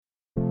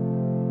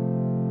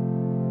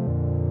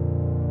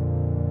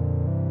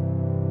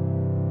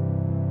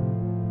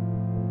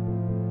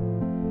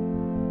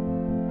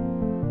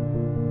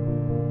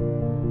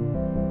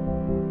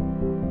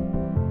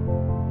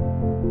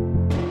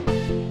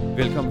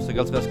om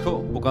Sikkerheds K,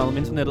 programmet om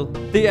internettet.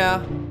 Det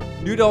er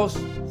nytårs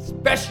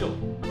special.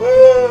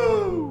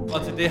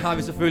 Og til det har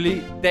vi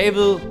selvfølgelig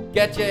David,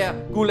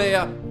 Gadjager,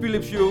 Gulager,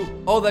 Philips Hue,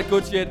 all that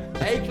good shit.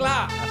 Er I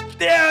klar?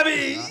 Det er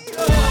vi!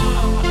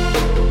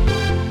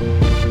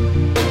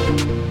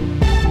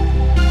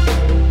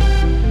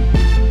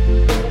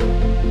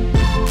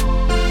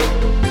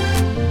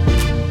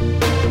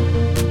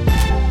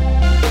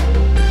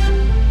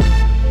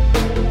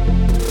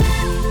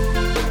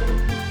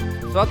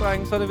 Så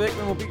drenge, så er det væk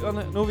med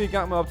mobilerne. Nu er vi i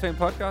gang med at optage en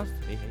podcast.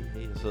 Hey,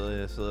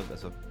 jeg sidder,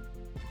 altså...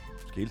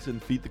 Du skal hele tiden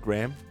feed the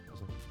gram.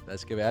 Altså. Der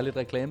skal være lidt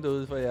reklame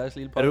derude for jeres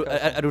lille podcast.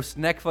 Er du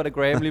snack for the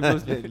gram lige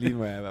pludselig? Lige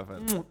nu er jeg i hvert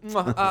fald.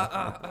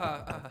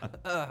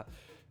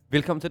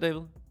 Velkommen til,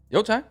 David.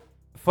 Jo, tak.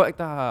 Folk,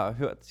 der har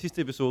hørt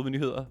sidste episode med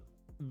nyheder, De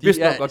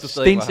vidste er nok godt, du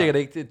stadig var her. stensikkert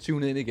ikke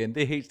tune ind igen.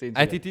 Det er helt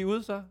stensikkert. Ej, de er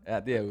ude så? Ja,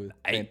 det er ude.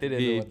 Ej, Men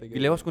det vi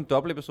laver sgu en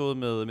dobbelt episode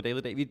med David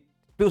i dag. Vi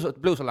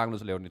blev så langt nødt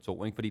til at lave den i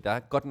to, ikke? Fordi der er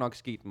godt nok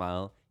sket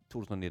meget i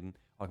 2019, og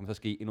der kommer så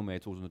ske endnu mere i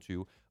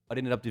 2020. Og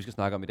det er netop det, vi skal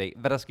snakke om i dag.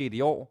 Hvad der er sket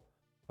i år,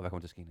 og hvad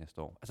kommer til at ske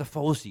næste år. Altså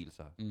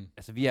forudsigelser.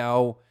 Altså vi er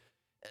jo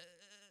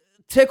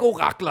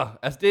tech-orakler.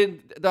 Altså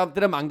det er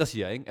der mange, der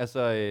siger, ikke?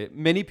 Altså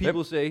many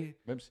people say.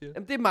 Hvem siger det?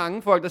 Jamen, det er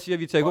mange folk, der siger, at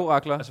vi er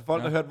tech-orakler. Altså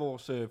folk, der har hørt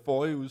vores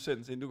forrige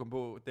udsendelse, inden du kom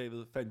på,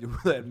 David, fandt jo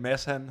ud af, at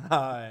Mads, han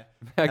har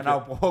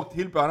jo brugt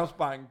hele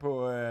børneopsparingen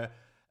på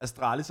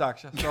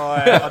Astralis-aktier. Så,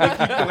 og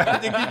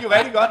det gik jo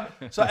rigtig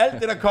godt. Så alt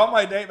det, der kommer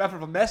i dag, i hvert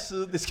fald fra Mads'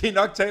 side, det skal I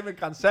nok tage med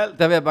grænsalt.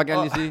 Der vil jeg bare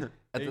gerne lige sige,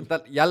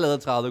 at jeg lavede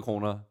 30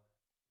 kroner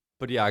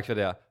på de aktier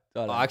der.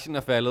 Og aktien er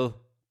faldet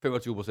 25%.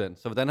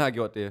 Så hvordan har jeg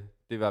gjort det?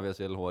 Det var ved at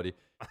sælge hurtigt.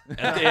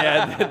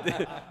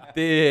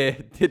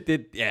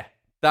 Ja,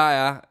 der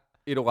er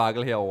et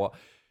orakel herover.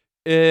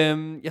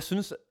 Jeg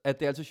synes, at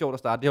det er altid sjovt at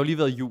starte. Det har jo lige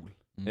været jul.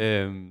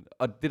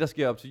 Og det, der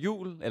sker op til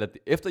jul, eller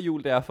efter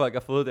jul, det er, at folk har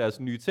fået deres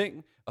nye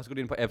ting, og så går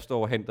de ind på App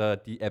Store og henter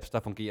de apps, der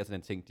fungerer til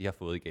den ting, de har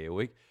fået i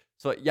gave. Ikke?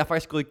 Så jeg har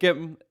faktisk gået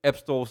igennem App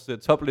Stores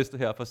topliste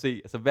her, for at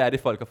se, altså, hvad er det,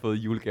 folk har fået i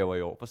julegaver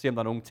i år. For at se, om der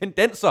er nogle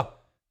tendenser,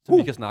 som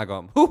vi kan snakke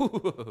om.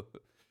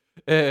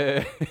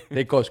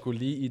 Det går sgu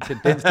lige i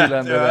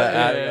tendensdilleren.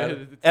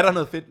 Er der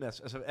noget fedt, Mads?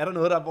 Altså, er der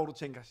noget der, hvor du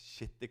tænker,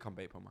 shit, det kom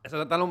bag på mig? Altså,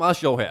 der er nogle meget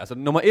sjov her. Altså,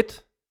 nummer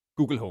 1,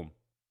 Google Home.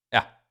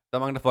 Ja, der er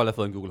mange, der folk har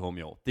fået en Google Home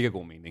i år. Det giver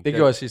god mening. Det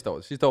gjorde jeg sidste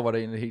år. Sidste år var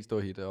det en helt stor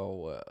hit,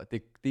 og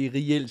det er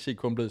reelt set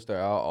kun blevet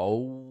større,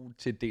 og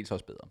til dels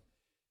også bedre.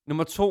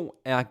 Nummer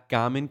 2 er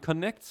Garmin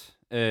Connect.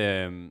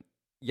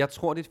 Jeg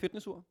tror, det er et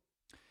fitnessur.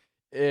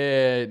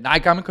 Nej,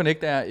 Garmin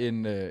Connect er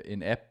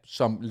en app,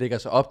 som lægger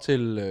sig op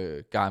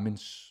til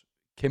Garmins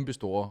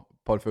kæmpestore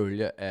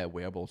portefølje af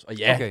wearables. Og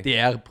ja, okay. Det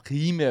er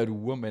primært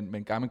uger,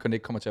 men Garmin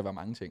Connect kommer til at være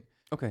mange ting.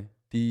 Okay.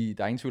 Der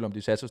er ingen tvivl om,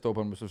 de satser står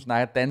på dem. Hvis du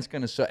snakker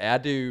danskerne, så er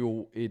det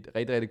jo et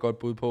rigtig, rigtig godt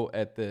bud på,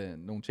 at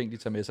nogle ting, de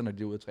tager med sig, når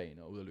de er ude at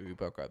træne og ude at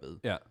løbe og gøre ved.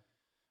 Ja.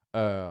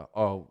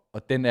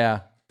 Og den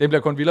bliver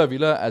kun vildere og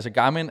vildere. Altså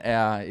Garmin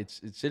er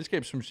et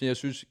selskab, som jeg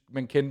synes,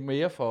 man kender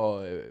mere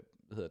for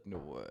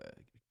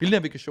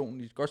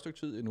bilnavigation i et godt stykke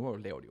tid. Nu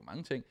laver de jo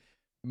mange ting.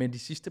 Men de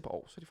sidste par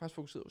år, så er de faktisk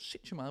fokuseret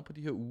sindssygt meget på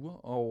de her uger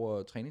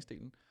og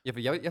træningsdelen. Ja, for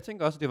jeg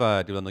tænker også, at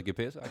det var noget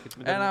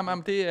GPS-agtigt. Ja, nej,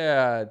 men det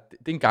er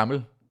en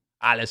gammel.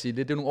 Lad os sige,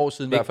 det er nogle år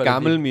siden det i hvert fald. Det er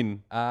gammel,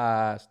 min.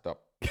 Stop.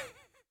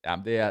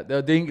 Jamen, det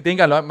er ikke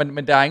engang løgn,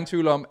 men der er ingen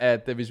tvivl om,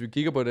 at hvis vi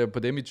kigger på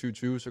dem i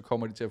 2020, så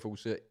kommer de til at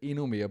fokusere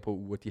endnu mere på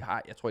uger. De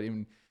har, jeg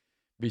tror,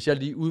 hvis jeg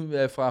lige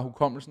ud fra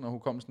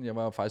hukommelsen, jeg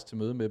var faktisk til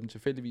møde med dem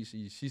tilfældigvis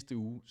i sidste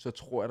uge, så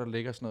tror jeg, der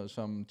ligger sådan noget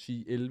som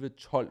 10, 11,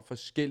 12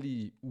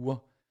 forskellige uger.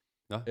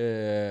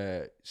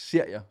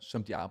 Serier,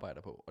 som de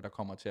arbejder på, og der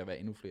kommer til at være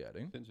endnu flere af det,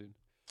 ikke? Sindssygt.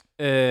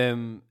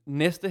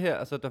 Næste her,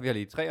 altså der vi har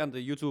lige 3 andre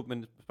YouTube,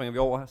 men springer vi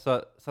over,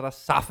 så er der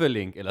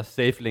SafeLink, eller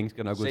SafeLink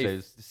skal nok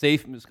udtales.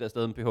 Safe skrevet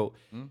stadig med PH.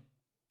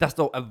 Der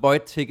står avoid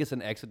tickets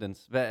and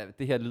accidents.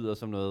 Det her lyder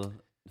som noget,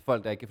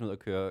 folk der ikke kan finde ud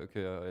af at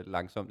køre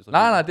langsomt.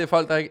 Nej, det er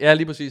folk, der ikke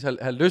lige præcis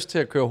har lyst til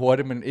at køre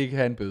hurtigt, men ikke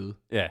have en bøde.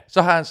 Ja.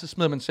 Så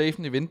smider man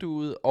safen i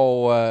vinduet,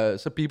 og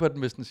så biber den,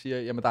 hvis den siger,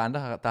 jamen der er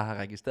andre, der har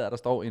registreret, der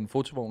står en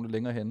fotovogn lidt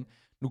længere henne.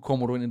 Nu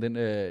kommer du ind i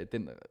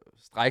den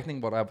strækning,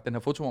 hvor den her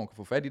fotovogn kan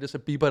få fat i det, så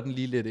biber den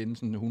lige lidt inden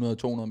sådan 100-200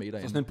 meter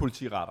ind. Så sådan en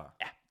politiradar.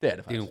 Ja, det er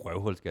det faktisk. Det er en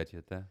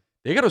røvhulsgadget, der.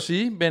 Det kan du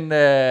sige, men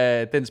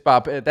den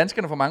sparer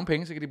danskerne for mange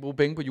penge, så kan de bruge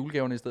penge på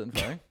julegaverne i stedet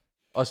for, ikke?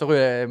 Og så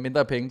ryger jeg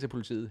mindre penge til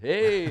politiet.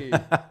 Hey!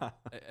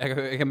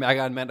 jeg kan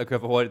mærke, at en mand, der kører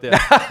for hurtigt der.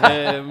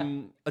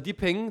 Og de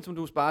penge, som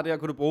du sparer der,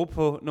 kan du bruge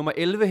på nummer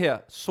 11 her,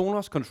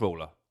 Sonos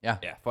Controller. Ja,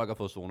 folk har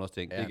fået Sonos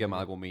ting. Det giver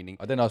meget god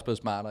mening. Og den er også blevet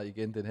smartere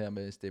igen, den her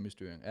med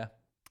stemmestyring. Ja.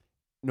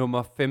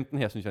 Nummer 15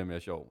 her, synes jeg er mere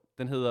sjov.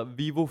 Den hedder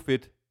Vivo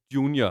Fit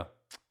Junior.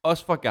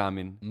 Også fra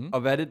Garmin.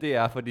 Og hvad det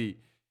er, fordi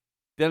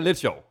den er lidt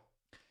sjov.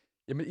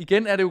 Jamen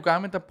igen er det jo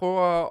Garmin, der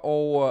prøver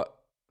at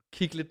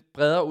kigge lidt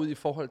bredere ud i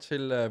forhold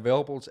til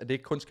wearables, at det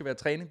ikke kun skal være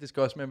træning, det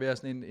skal også mere være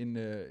sådan en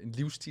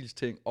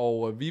livsstilsting.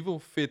 Og Vivo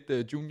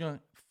Fit Junior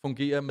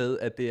fungerer med,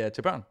 at det er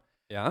til børn.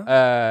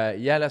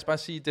 Ja. Lad os bare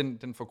sige,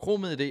 den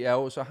forkromede idé er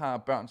jo, så har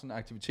børn sådan en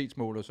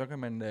aktivitetsmål, og så kan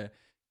man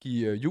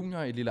give Junior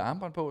et lille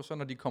armbånd på, så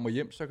når de kommer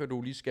hjem, så kan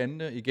du lige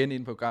scanne igen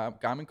ind på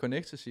Garmin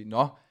Connect og sige,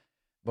 nå,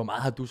 hvor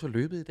meget har du så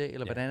løbet i dag,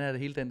 eller hvordan er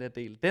det hele den der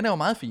del? Den er jo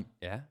meget fin.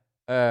 Ja.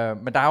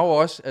 Men der er jo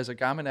også, altså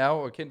Garmin er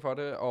jo kendt for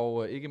det,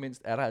 og ikke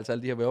mindst er der altså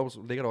alle de her wearables,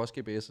 ligger der også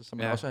GPS'er, som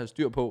man også har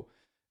styr på,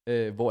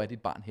 hvor er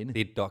dit barn henne.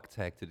 Det er et dog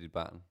tag til dit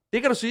barn.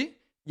 Det kan du sige.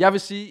 Jeg vil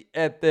sige,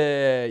 at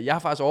jeg har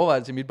faktisk overvejet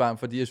det til mit barn,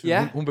 fordi jeg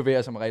synes, hun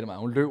bevæger sig rigtig meget.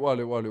 Hun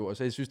løber,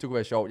 så jeg synes, det kunne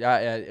være sjovt.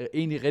 Jeg er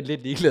egentlig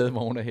lidt ligeglad,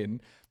 hvor hun er henne.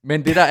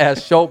 Men det, der er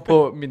sjovt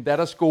på min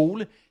datters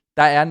skole,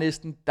 der er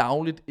næsten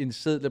dagligt en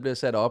seddel, der bliver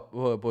sat op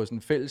på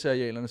sådan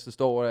fællesarealerne, så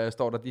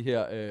står der de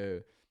her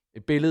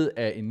et billede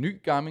af en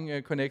ny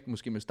Garmin Connect,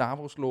 måske med Star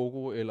Wars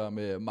logo, eller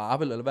med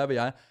Marvel, eller hvad ved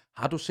jeg.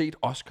 Har du set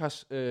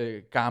Oscars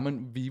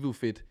Garmin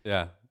VivoFit?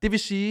 Ja. Det vil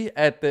sige,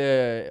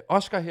 at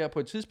Oscar her på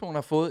et tidspunkt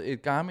har fået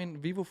et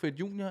Garmin VivoFit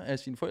Junior af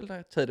sine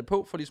forældre, taget det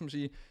på, for ligesom at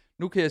sige,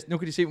 nu kan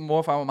de se, hvor mor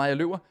og far, hvor meget jeg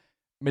løber,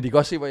 men de kan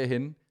også se, hvor jeg er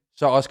henne.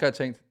 Så Oscar har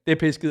tænkt, det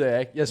piskede jeg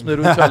ikke. Jeg smed det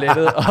ud i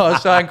toilettet, og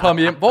så er han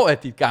kommet hjem. Hvor er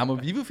dit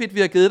Garmin VivoFit, vi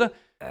har givet dig?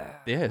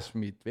 Det har jeg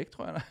smidt væk,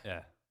 tror jeg. Ja.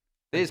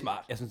 Det er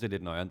smart. Jeg synes, det er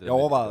lidt nøjeren. Jeg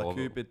overvejede at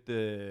købe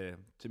et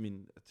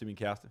til min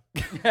kæreste.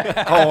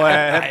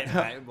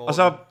 Og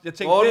så jeg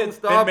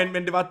tænkte,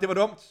 men det var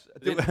dumt.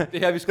 Det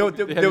her vi skulle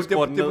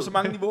det var så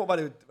mange niveauer, var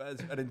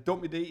det en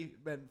dum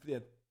idé, men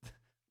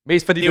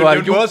mest fordi det er jo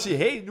en måde at sige,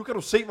 hey, nu kan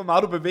du se, hvor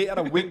meget du bevæger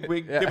dig, wink,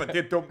 wink. Det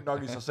er dumt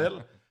nok i sig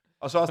selv.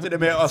 Og så også det der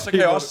med, og så kan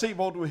jeg også se,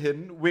 hvor du er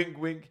henne, wink,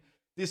 wink.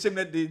 Det er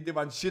simpelthen, det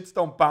var en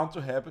shitstorm bound to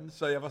happen,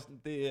 så jeg var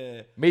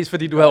sådan, Mest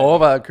fordi du havde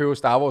overvejet at købe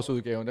Star Wars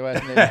udgaven, det var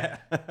sådan,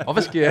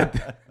 hvorfor sker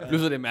det?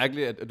 Pludselig er det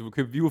mærkeligt, at du vil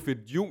købe VivoFit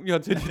Junior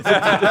til dit.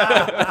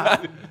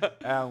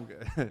 Ja,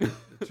 okay.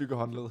 Tykke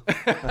håndled.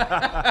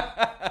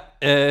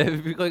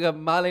 Vi rykker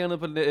meget længere ned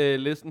på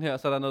listen her,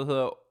 så er der noget, der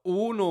hedder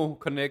Ono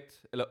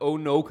Connect, eller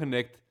Ono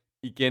Connect.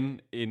 Igen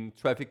en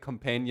traffic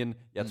companion.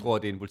 Jeg tror,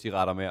 det er en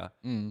politiradar mere.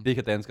 Det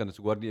kan danskerne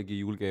så godt lide at give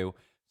julegave.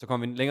 Så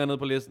kommer vi længere ned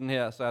på listen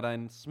her, så er der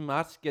en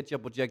Smart Sketcher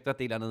Projector,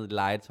 det er noget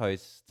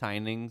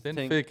legetøjs-tegning.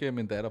 Den fik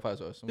min datter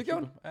faktisk også. Det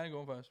gjorde den? Ja, det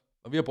gjorde den faktisk.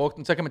 Og vi har brugt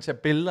den, så kan man tage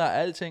billeder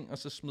af alting, og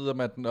så smider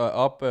man den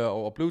op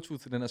over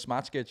Bluetooth til den her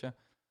Smart Sketcher.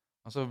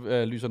 Og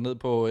så lyser den ned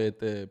på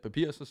et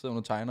papir, så sidder hun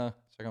og tegner,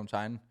 så kan hun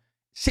tegne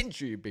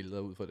sindssyge billeder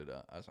ud fra det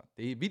der. Altså,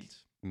 det er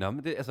vildt. Nå,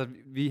 men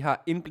vi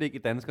har indblik i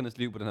danskernes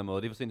liv på den her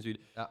måde. Det er for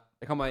sindssygt. Ja.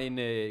 Der kommer en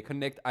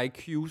Connect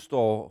IQ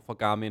Store fra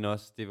Garmin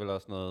også. Det er vel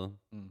også noget.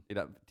 De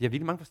har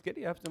virkelig mange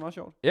forskellige apps. Det er meget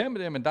sjovt. Ja,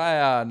 men der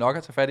er nok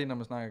at tage fat i, når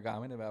man snakker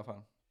Garmin i hvert fald.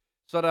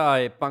 Så er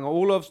der Bang &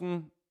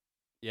 Olufsen.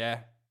 Ja,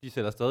 de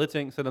sælger stadig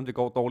ting, selvom det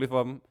går dårligt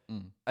for dem.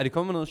 Er det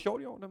kommet med noget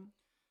sjovt i år, dem?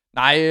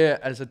 Nej,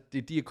 altså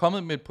de er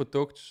kommet med et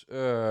produkt,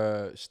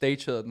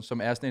 Stage hedder den,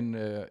 som er sådan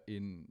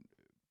en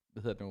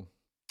hvad hedder det nu,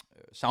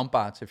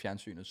 soundbar til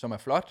fjernsynet, som er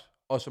flot,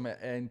 og som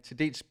er en til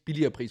dels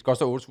billigere pris.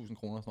 Koster 8.000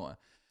 kroner, tror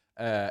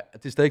jeg.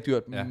 Det er stadig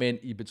dyrt, men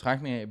i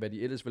betragtning af, hvad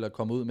de ellers ville have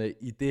kommet ud med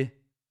i det,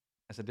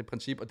 altså det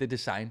princip og det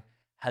design,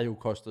 havde jo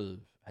kostet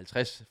 50-75.000,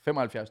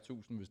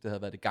 hvis det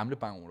havde været det gamle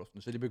Bang &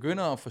 Olufsen. Så de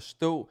begynder at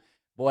forstå,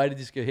 hvor er det,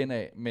 de skal hen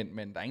af, men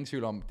der er ingen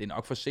tvivl om, det er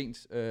nok for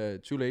sent.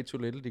 Too late,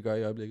 too little, de gør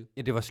i øjeblikket.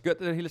 Ja, det var skørt,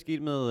 det der hele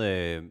skete med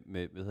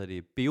hvad hedder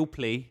det,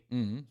 Beoplay,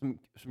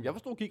 som jeg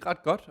forstod gik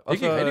ret godt. Og det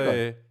gik rigtig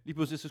godt. Lige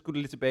pludselig så skulle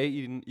det lidt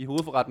tilbage i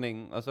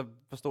hovedforretningen, og så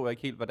forstod jeg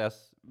ikke helt,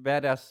 hvad er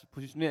deres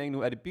positionering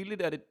nu. Er det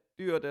billigt, er det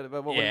dyrt,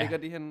 hvor ligger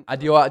de henne?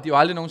 De jo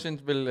aldrig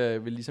nogensinde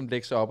vil ligesom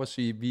lægge sig op og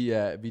sige, vi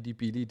er de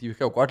billige. De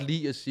kan jo godt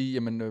lide at sige,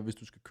 jamen hvis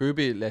du skal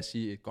købe, lad os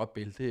sige, et godt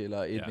bælte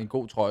eller en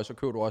god trøje, så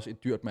køber du også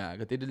et dyrt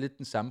mærke. Det er lidt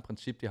den samme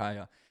princip, de har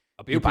her.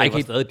 Og Beoplay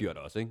var stadig dyrt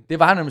også, ikke? Det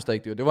var nemlig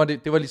stadig dyrt.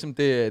 Det var ligesom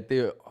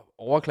det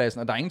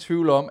overklassen, og der er ingen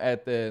tvivl om,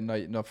 at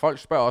når folk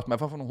spørger os, hvad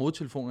for nogle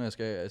hovedtelefoner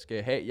jeg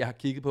skal have, jeg har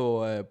kigget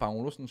på Bang &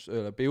 Olufsens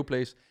eller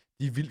Beoplays,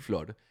 de er vildt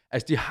flotte.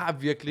 Altså de har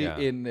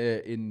virkelig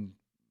en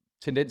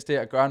tendens til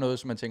at gøre noget,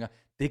 som man tænker,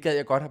 det gad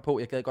jeg godt have på,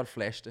 jeg gad godt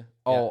flashe det,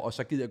 og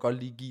så gider jeg godt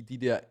lige give de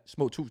der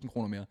små 1.000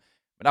 kroner mere.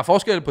 Men der er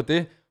forskel på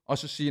det, og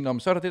så sige,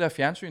 så er der det der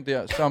fjernsyn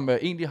der, som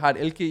egentlig har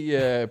et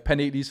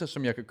LG-panel i sig,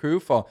 som jeg kan købe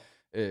for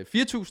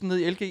 4.000 ned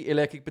i LG,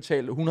 eller jeg kan ikke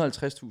betale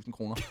 150.000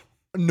 kroner.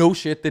 No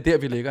shit, det er der,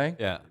 vi ligger, ikke?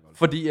 Ja.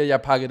 Fordi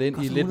jeg pakkede det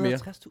ind i lidt mere.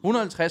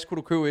 150 kunne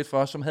du købe et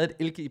for, som havde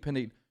et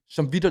LG-panel,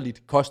 som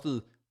vitterligt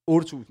kostede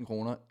 8.000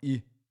 kroner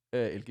i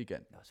LG-GAN.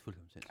 Det er også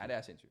fuldstændig sindssygt. Ja, det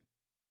er sindssygt.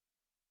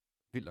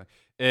 Vildt nok.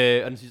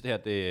 Og den sidste her,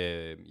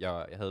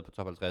 jeg havde på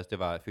top 50, det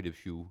var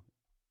Philips Hue.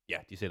 Ja,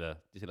 de sælger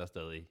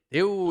stadig. Det er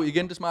jo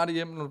igen det smarte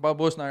hjem, når du bare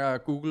både snakker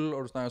Google,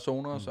 og du snakker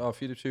Sonos og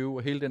Philips Hue,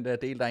 og hele den der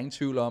del, der er ingen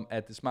tvivl om,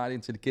 at det smarte,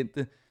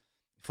 intelligente,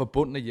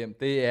 forbundne hjem,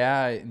 det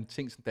er en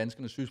ting, som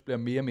danskerne synes bliver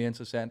mere og mere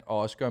interessant, og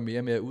også gør mere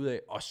og mere ud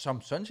af, og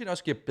som sådan set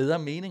også giver bedre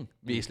mening.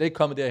 Vi er slet ikke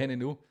kommet derhen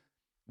endnu,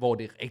 hvor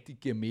det rigtig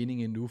giver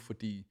mening endnu,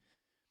 fordi,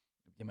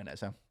 jamen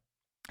altså,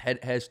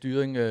 have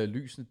styring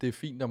lysene, det er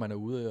fint, når man er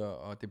ude,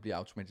 og det bliver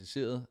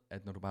automatiseret,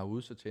 at når du bare er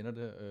ude, så tænder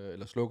det,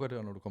 eller slukker det,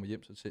 og når du kommer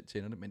hjem, så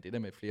tænder det, men det der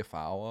med flere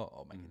farver,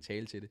 og man kan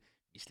tale til det,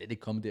 vi er slet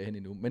ikke kommet derhen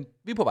endnu, men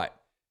vi er på vej.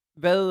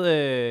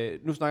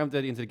 Nu snakker vi om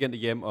det intelligente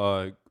hjem,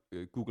 og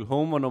Google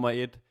Home var nummer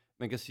 1.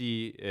 Man kan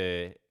sige,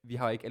 vi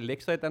har ikke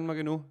Alexa i Danmark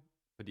endnu.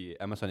 fordi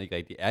Amazon ikke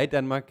rigtig er i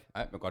Danmark.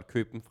 Man kan godt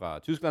købe dem fra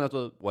Tyskland og sådan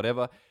noget,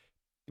 whatever.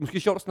 Det er måske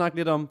sjovt at snakke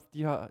lidt om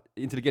de her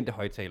intelligente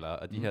højtalere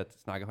og de her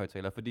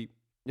snakkehøjtalere, fordi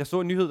jeg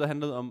så en nyhed, der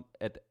handlede om,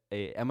 at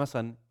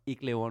Amazon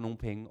ikke laver nogen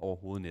penge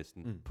overhovedet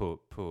næsten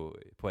på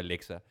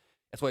Alexa.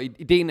 Jeg tror,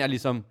 ideen er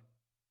ligesom,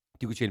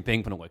 du kan tjene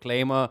penge på nogle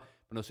reklamer,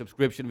 på noget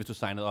subscription, hvis du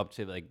signede op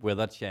til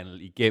Weather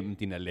Channel igennem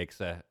din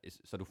Alexa,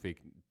 så du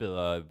fik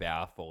bedre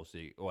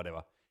vejrforudsigt,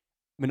 whatever.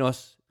 Men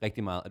også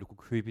rigtig meget, at du kunne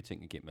købe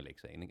ting igennem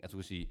Alexaen. Altså du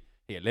kunne sige,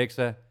 hey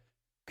Alexa,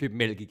 køb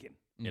mælk igen.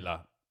 Eller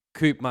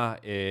køb mig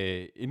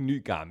en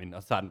ny Garmin,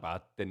 og så er den bare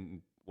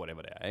den,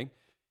 whatever det er, ikke?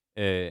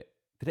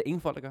 Det er der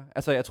ingen folk, der gør.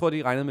 Altså jeg tror,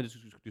 de regnede med, at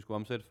de skulle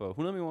omsætte for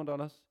 $100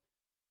 million.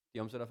 De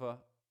omsætter for $1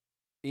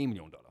 million.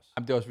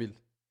 Jamen det er også vildt.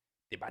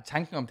 Det er bare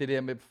tanken om det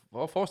der med,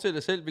 hvor forestille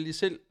dig selv, vil I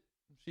selv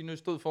sige, nu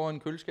stod foran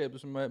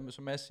køleskabet, som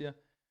Mads siger,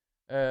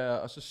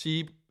 og så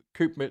sige,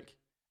 køb mælk.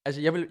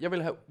 Altså jeg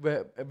vil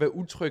være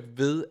utryg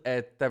ved,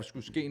 at der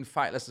skulle ske en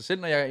fejl. Altså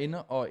selv når jeg er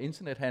inde og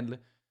internethandle,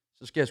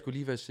 så skal jeg sgu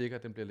lige være sikker,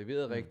 at den bliver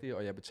leveret rigtigt,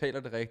 og jeg betaler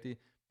det rigtigt.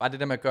 Bare det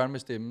der med at gøre med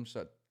stemmen, så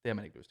det har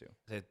man ikke lyst til.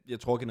 Altså, jeg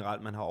tror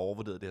generelt, man har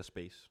overvurderet det her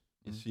space.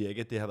 Jeg siger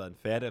ikke, at det har været en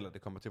fad, eller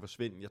det kommer til at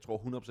forsvinde. Jeg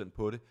tror 100%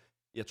 på det.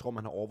 Jeg tror,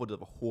 man har overvurderet,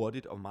 hvor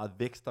hurtigt og hvor meget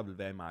vækst, der vil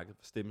være i markedet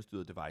for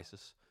stemmestyrede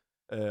devices.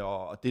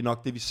 Og det er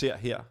nok det, vi ser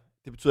her.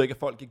 Det betyder ikke, at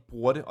folk ikke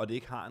bruger det, og det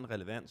ikke har en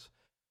relevans.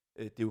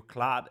 Det er jo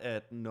klart,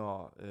 at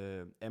når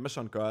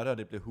Amazon gør det, og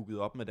det bliver hooket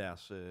op med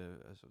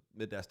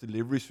deres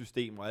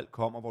delivery-system, og alt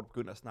kommer, hvor du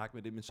begynder at snakke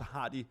med det, men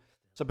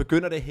så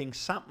begynder det at hænge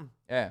sammen.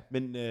 Ja.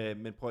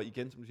 Men prøv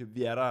igen, som du siger,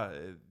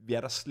 vi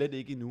er der slet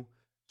ikke endnu.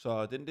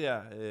 Så den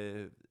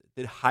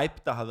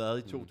hype, der har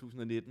været i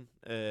 2019,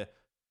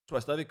 tror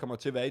jeg stadigvæk kommer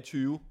til at være i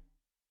 20.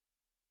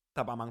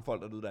 Der er bare mange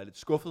folk derude, der er lidt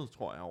skuffet,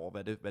 tror jeg, over,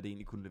 hvad det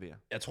egentlig kunne levere.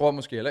 Jeg tror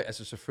måske heller,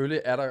 altså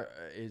selvfølgelig er der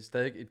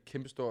stadig et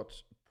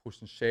kæmpestort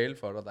potentiale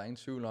for dig. Der er ingen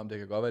tvivl om, det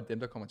kan godt være dem,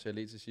 der kommer til at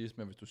lede til sidst,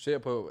 men hvis du ser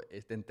på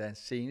den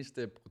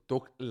seneste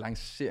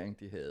produktlancering,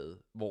 de havde,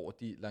 hvor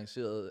de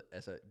lancerede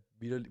altså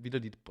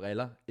vitterligt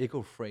briller,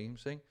 Echo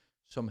Frames, ikke?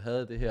 Som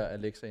havde det her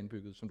Alexa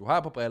indbygget, som du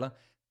har på briller.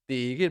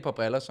 Det er ikke et par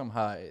briller, som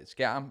har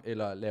skærm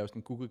eller laver sådan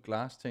en Google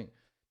Glass ting.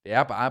 Det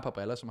er bare et par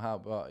briller, som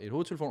har et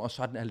hovedtelefon, og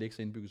så er den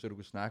Alexa indbygget, så du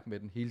kan snakke med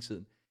den hele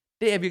tiden.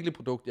 Det er virkelig et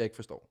produkt, jeg ikke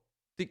forstår.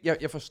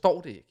 Jeg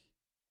forstår det ikke.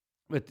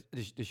 Men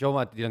det sjove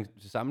var, at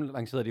de sammen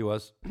lancerede de jo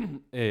også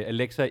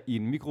Alexa i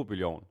en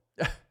mikrobølgeovn.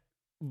 Ja.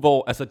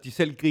 Hvor altså, de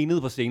selv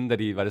grinede på scenen, da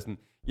de var det sådan,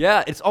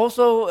 yeah, it's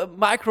also a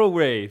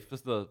microwave.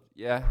 Forstået?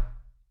 Ja, yeah.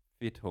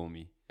 Fedt,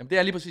 homie. Jamen, det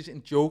er lige præcis en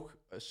joke,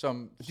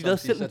 som de lavede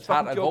selv en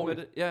fucking joke med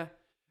det. Ja.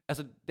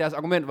 Altså, deres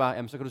argument var,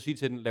 jamen, så kan du sige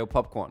til den, lav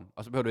popcorn,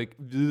 og så behøver du ikke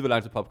vide, hvor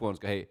lang tid popcorn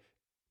skal have.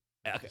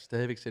 Jeg kan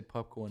stadigvæk sætte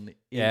popcorn ind.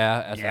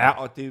 Ja, altså.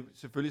 Ja, og det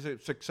selvfølgelig,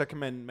 så kan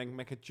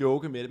man kan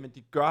joke med det, men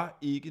de gør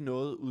ikke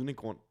noget uden en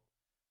grund.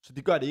 Så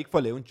de gør det ikke for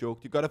at lave en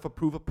joke. De gør det for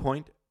proof of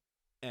point,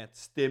 at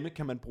stemme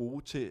kan man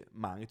bruge til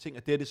mange ting.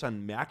 Og det er det så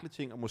en mærkelig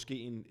ting, og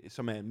måske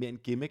som er mere en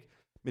gimmick,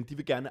 men de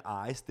vil gerne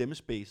eje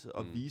stemmespacet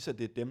og vise, at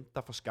det er dem,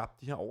 der får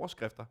skabt de her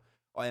overskrifter.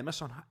 Og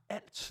Amazon har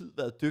altid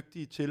været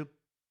dygtige til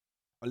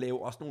at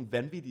lave også nogle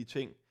vanvittige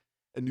ting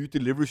af nye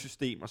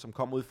delivery-systemer, som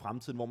kommer ud i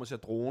fremtiden, hvor man ser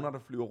droner, der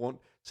flyver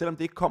rundt. Selvom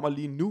det ikke kommer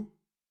lige nu,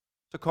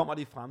 så kommer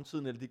det i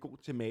fremtiden, eller de er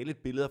gode til at male et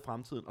billede af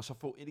fremtiden, og så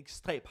få et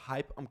ekstremt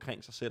hype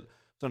omkring sig selv.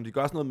 Så når de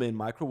gør sådan noget med en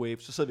microwave,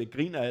 så sidder vi og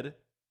griner af det,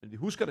 men de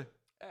husker det,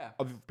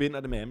 og vi forbinder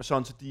det med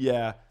Amazon, så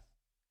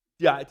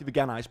de vil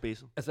gerne eje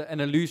spacet. Altså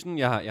analysen,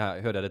 jeg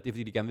har hørt af det, er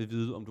fordi de gerne vil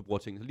vide, om du bruger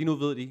ting. Så lige nu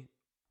ved de,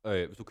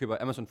 hvis du køber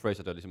Amazon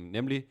Fresh, der er ligesom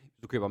nemlig,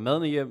 hvis du køber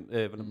maden hjem,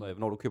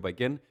 hvornår du køber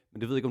igen,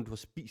 men det ved ikke, om du har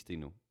spist det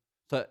endnu.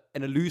 Så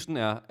analysen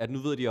er, at nu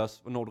ved de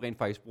også, hvornår du rent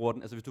faktisk bruger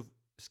den. Altså hvis du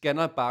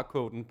scanner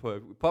barcoden på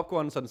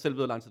popcorn, så den selv ved,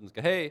 hvor lang tid den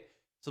skal have,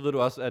 så ved du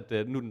også, at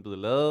nu er den blevet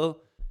lavet,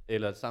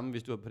 eller det samme,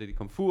 hvis du har på det i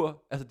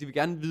komfur. Altså de vil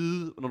gerne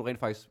vide, når du rent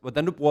faktisk,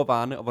 hvordan du bruger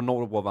varerne, og hvornår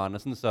du bruger varerne,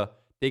 sådan så det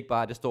er ikke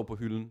bare, at det står på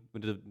hylden,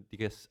 men de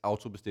kan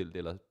autobestille det,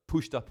 eller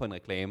push dig på en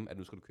reklame, at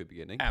nu skal du købe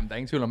igen, ikke? Jamen, der er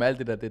ingen tvivl om alt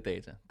det der, det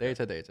er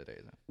data. Data.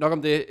 Nok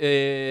om det.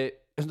 Jeg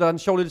synes, der er en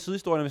sjov lille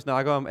sidehistorie, når vi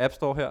snakker om App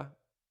Store her.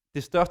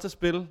 Det største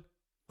spil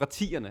fra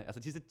 10'erne, altså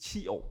de sidste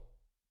 10 år,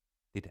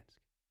 det er dansk.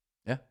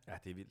 Ja,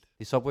 det er vildt.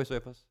 Det er Subway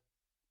Surfers.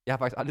 Jeg har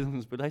faktisk aldrig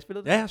sådan spillet. Har I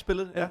spillet det? Ja, jeg har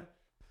spillet, ja.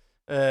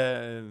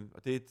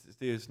 Og det er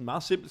sådan et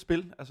meget simpelt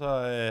spil.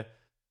 Altså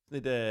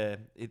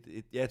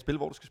et spil,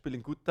 hvor du skal spille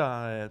en gut,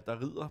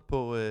 der rider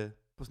på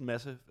sådan en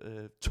masse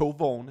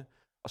togvogne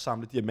og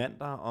samle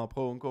diamanter og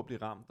prøve at undgå at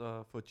blive ramt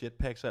og få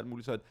jetpacks og alt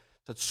muligt. Så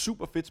et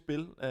super fedt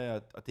spil,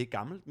 og det er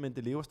gammelt, men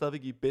det lever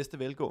stadigvæk i bedste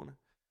velgående.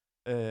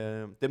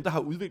 Dem, der har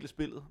udviklet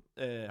spillet,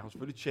 har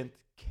selvfølgelig tjent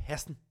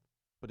kassen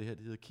på det her,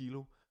 det hedder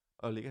Kilo,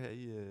 og ligger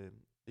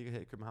her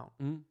i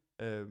København.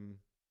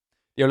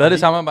 Jeg har lavet det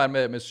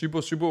samarbejde med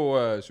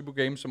Sybo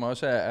Games, som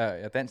også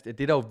er dansk. Det,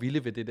 der er jo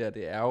vilde ved det der,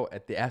 det er jo,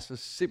 at det er så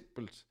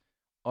simpelt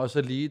og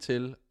så lige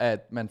til,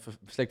 at man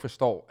slet ikke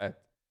forstår, at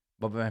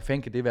hvad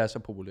fanden kan det være så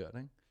populært,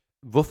 ikke?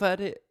 Hvorfor er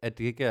det, at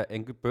det ikke er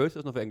Angry Birds og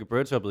sådan noget, for Angry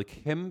Birds er blevet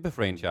kæmpe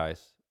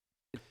franchise?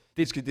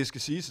 Det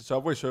skal siges, at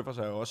Subway Surfers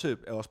er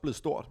også blevet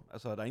stort.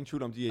 Altså, der er ingen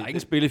tvivl om, der er ikke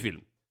en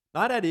spillefilm.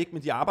 Nej, det er det ikke,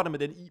 men de arbejder med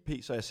den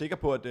IP, så jeg er sikker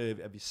på,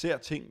 at vi ser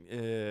ting,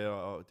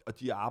 og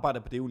de arbejder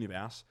på det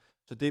univers.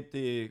 Så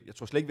jeg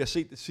tror slet ikke, vi har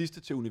set det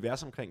sidste til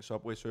univers omkring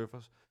Subway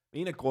Surfers.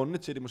 En af grundene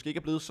til, at det måske ikke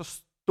er blevet så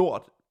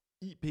stort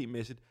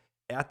IP-mæssigt,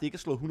 er, at det ikke er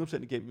slået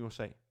 100% igennem i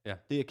USA. Ja.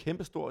 Det er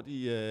kæmpestort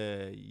i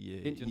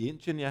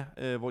Indien, ja,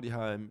 hvor de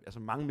har altså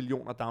mange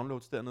millioner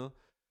downloads dernede.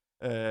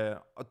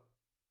 Og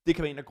det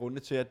kan være en af grundene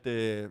til,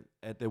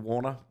 at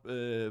Warner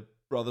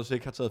Brothers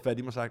ikke har taget fat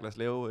i mig og sagt, lad os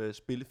lave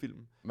spillefilm.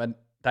 Men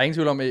der er ingen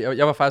tvivl om,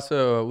 jeg var faktisk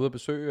ude at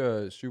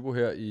besøge Sybo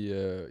her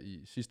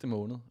i sidste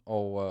måned.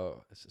 Og,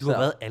 du har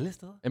været alle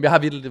steder? Jamen, jeg har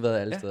virkelig været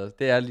alle steder.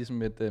 Det er ligesom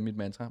mit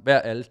mantra. Vær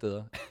alle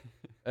steder.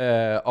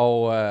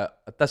 Og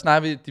der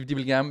snakker vi, de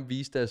vil gerne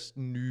vise deres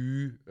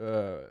nye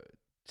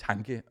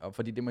tanke. Og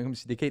fordi det, man kan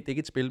sige, det er ikke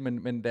et spil,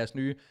 men deres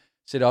nye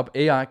setup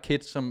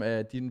AR-kit, som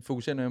de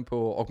fokuserer nemlig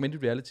på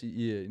augmented reality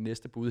i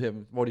næste bud her,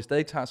 hvor de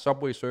stadig tager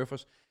Subway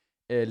Surfers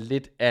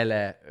lidt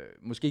ala,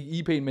 måske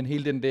ikke IP'en, men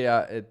hele den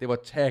der, det var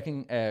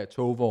tagging af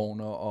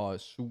togvogne og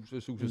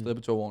suse sted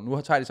på togvogne.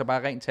 Nu tager de så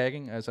bare ren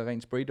tagging, altså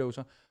ren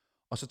spraydoser,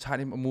 og så tager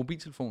de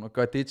mobiltelefon og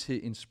gør det til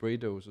en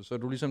spraydose. Så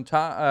du ligesom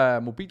tager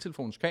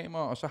mobiltelefonens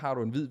kamera, og så har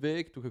du en hvid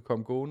væg, du kan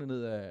komme gående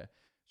ned af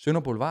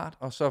Sønder Boulevard,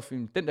 og så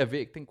den der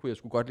væg, den kunne jeg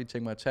sgu godt lige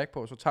tænke mig at tagge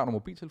på, så tager du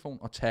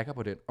mobiltelefonen og tagger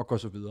på den, og går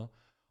så videre.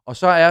 Og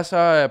så er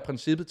så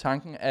princippet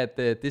tanken, at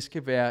det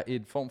skal være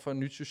en form for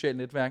nyt socialt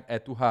netværk,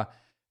 at du har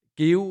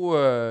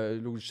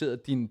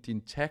geolokaliseret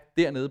din tag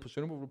dernede på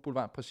Sønder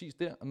Boulevard, præcis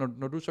der, og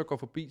når du så går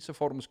forbi, så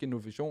får du måske en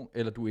notifikation,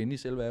 eller du er inde i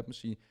selve appen og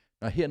siger,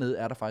 når hernede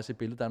er der faktisk et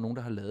billede, der er nogen,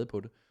 der har lavet på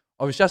det.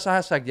 Og hvis jeg så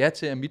har sagt ja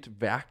til, at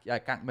mit værk, jeg er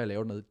i gang med at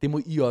lave noget, det må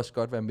I også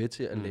godt være med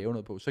til at lave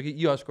noget på. Så kan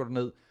I også gå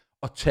ned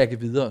og tagge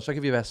videre, så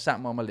kan vi være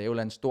sammen om at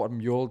lave en stort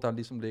mural, der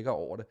ligesom ligger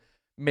over det.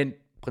 Men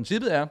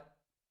princippet er,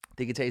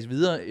 det kan tages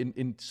videre,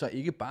 så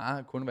ikke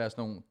bare kun være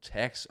sådan nogle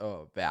tags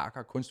og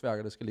værker,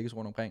 kunstværker, der skal ligges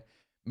rundt omkring,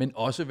 men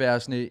også være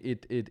sådan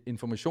et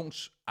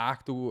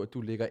informationsark,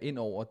 du lægger ind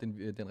over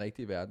den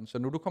rigtige verden. Så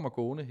når du kommer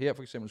gående her,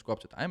 for eksempel skulle op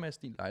til dig, Mads,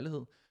 din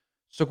lejlighed,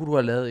 så kunne du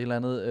have lavet et eller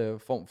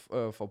andet form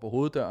for på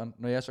hoveddøren.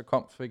 Når jeg så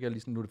kom, så fik jeg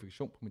lige sådan en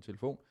notifikation på min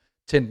telefon.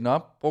 Tændte den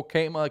op, brugte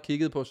kameraet og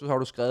kiggede på, så har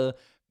du skrevet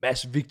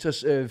Mads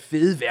Victors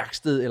fede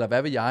værksted, eller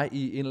hvad ved jeg,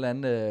 i en eller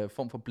anden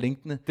form for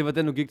blinkende. Det var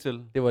den, du gik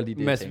til? Det var lige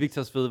det, Mads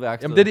Victors fede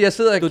værksted? Jamen det er det, jeg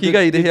sidder og kigger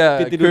i det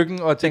her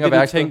køkken og tænker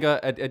værksted. Det du tænker,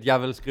 at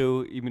jeg vil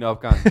skrive i min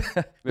opgang.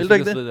 Vil du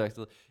ikke det?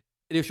 Værksted.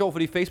 Det er jo sjovt,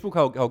 fordi Facebook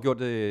har jo gjort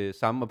det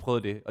samme og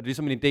prøvet det. Og det er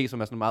ligesom en idé,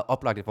 som er sådan meget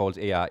oplagt i forhold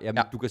til AR. Jamen,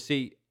 ja. Du kan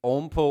se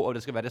ovenpå, og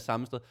det skal være det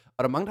samme sted. Og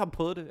der er mange, der har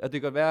prøvet det. At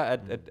det kan være,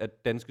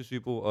 at danske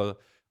Sybo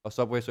og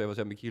Subway Surfers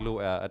og Mikilo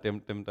er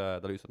dem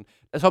der løser den.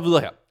 Lad os hoppe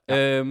videre her.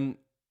 Ja.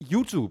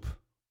 YouTube.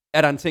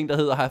 Er der en ting, der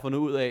hedder, har jeg fundet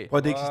ud af?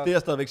 Og det eksisterer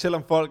stadigvæk,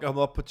 selvom folk er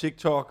kommet op på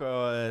TikTok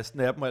og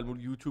Snap og alt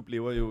muligt. YouTube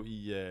lever jo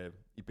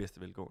i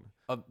bedste velgående.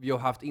 Og vi har jo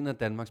haft en af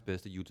Danmarks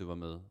bedste YouTuber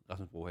med,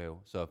 Rasmus Brohave.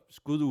 Så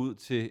skud ud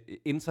til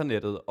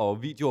internettet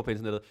og videoer på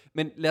internettet.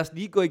 Men lad os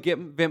lige gå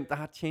igennem, hvem der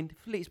har tjent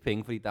flest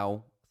penge, fordi der er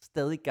jo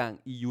stadig gang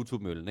i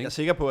YouTube-møllen, ikke? Jeg er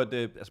sikker på,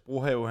 at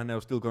Brohave, han er jo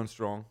still going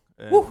strong.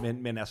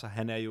 Men altså,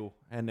 han er jo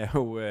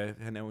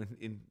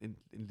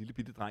en lille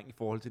bitte dreng i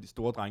forhold til de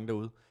store drenge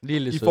derude.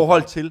 I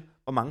forhold til,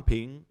 hvor mange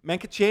penge man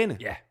kan tjene.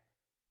 Ja.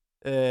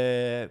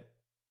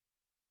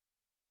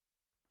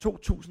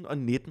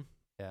 2019,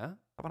 ja.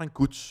 Der var der en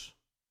guts.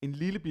 En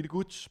lille bitte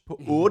guts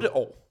på 8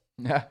 år.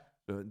 Ja.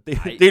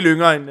 Det er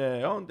yngre end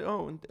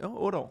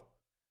 8 år.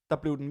 Der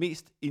blev den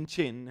mest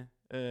indtjenende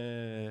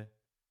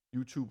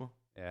YouTuber.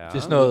 Ja. Det er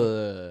sådan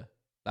noget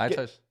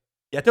legetøj.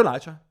 Ja, det var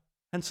legetøj.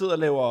 Han sidder og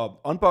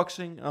laver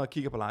unboxing og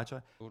kigger på legetøj.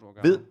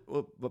 Ved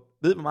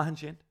hvor meget han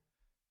tjente?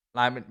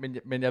 Nej,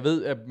 men jeg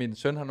ved, at min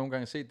søn har nogle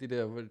gange set de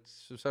der,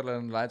 så er der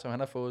en legetøj, han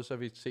har fået, så har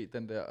vi set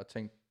den der og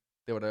tænkt,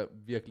 det var da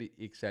virkelig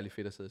ikke særlig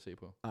fedt at sidde og se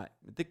på. Nej,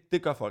 men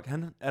det gør folk.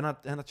 Han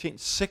har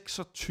tjent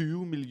 $26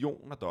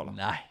 millioner.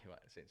 Nej, hvor er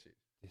det sindssygt.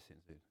 Det er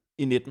sindssygt.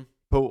 I 19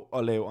 på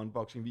at lave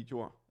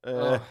unboxing-videoer.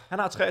 Han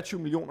har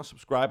 23 millioner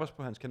subscribers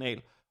på hans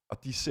kanal,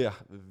 og de ser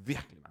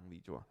virkelig mange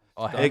videoer.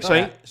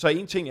 Så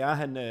en ting er,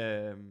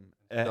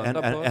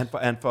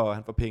 han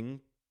får penge,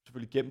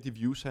 selvfølgelig gennem de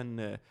views,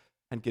 han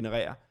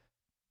genererer.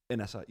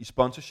 Men altså i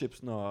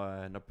sponsorships,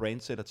 når brand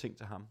sætter ting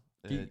til ham,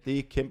 det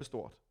er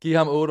kæmpestort. Giv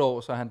ham 8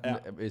 år, så han,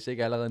 hvis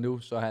ikke allerede nu,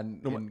 så er han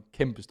en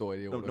kæmpestor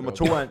idiot.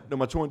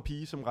 Nummer to er en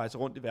pige, som rejser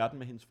rundt i verden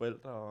med hendes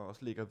forældre, og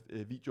også lægger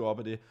videoer op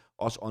af det,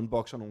 også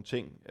unboxer nogle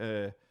ting.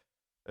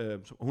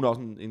 Hun er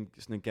også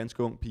sådan en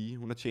ganske ung pige.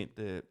 Hun har tjent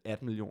 $18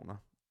 millioner.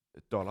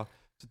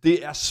 Så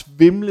det er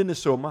svimlende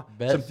summer,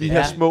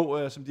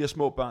 som de her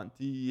små børn,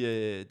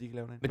 de kan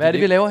lave. Hvad er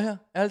det, vi laver her?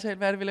 Ærligt talt,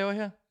 hvad er det, vi laver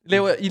her?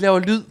 I laver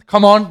lyd.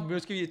 Come on, nu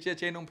skal vi til at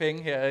tjene nogle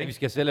penge her, ikke? Vi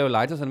skal selv lave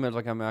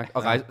Lighters-anmeldelser, kan jeg mærke.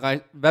 Og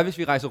hvad hvis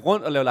vi rejser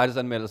rundt og laver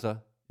Lighters-anmeldelser?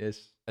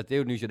 Yes. Altså, det er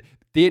jo et nye shit.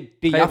 Det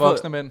jeg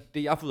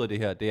får ud af det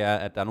her, det er,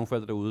 at der er nogle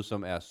forældre derude,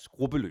 som er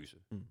skrupelløse.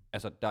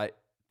 Altså, det er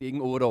ikke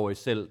en 8-årig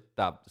selv,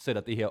 der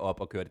sætter det her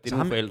op og kører det. Det er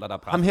nogle forældre, der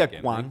presser ham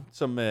her, Guan,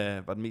 som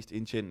var den mest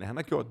indtjenende, han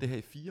har gjort det her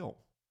i 4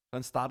 år. Så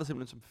han startede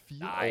simpelthen som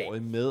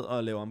 4-årig med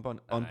at lave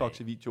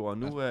unboxing-videoer, og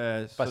nu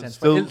er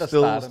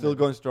still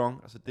going strong.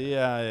 Altså, det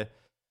er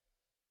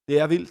Det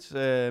er vildt,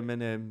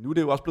 men nu er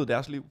det jo også blevet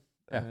deres liv.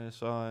 Ja.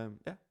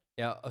 Ja.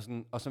 Ja,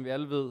 og som vi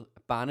alle ved,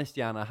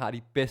 barnestjerner har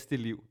de bedste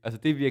liv. Altså,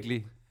 det er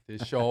virkelig...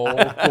 Det er sjovt,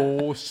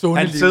 gode, sunde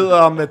Han liv. sidder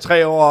om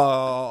 3 år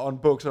og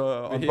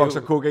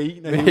unboxer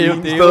kokain og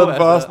heroin i stedet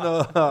for sådan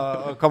noget,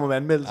 og kommer med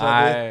anmeldelser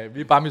af det. Nej,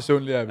 vi er bare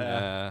misundelige.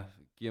 Ja,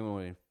 giver mig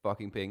nogle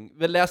fucking penge.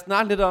 Men lad os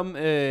snakke lidt om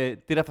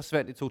det, der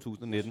forsvandt i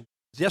 2019.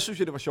 Så jeg synes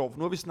jo, det var sjovt, for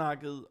nu har vi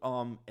snakket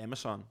om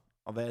Amazon,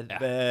 og hvad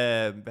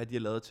de har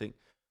lavet af ting.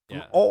 For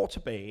nogle år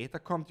tilbage, der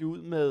kom de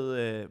ud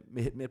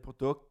med et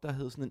produkt, der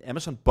hed sådan en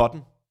Amazon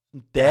Button.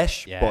 En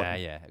Dash-button.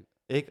 Ja.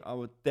 Ikke?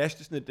 Og Dash,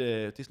 det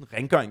er sådan et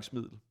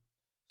rengøringsmiddel,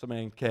 som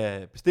man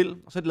kan bestille.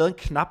 Og så har de lavet en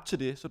knap til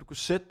det, så du kunne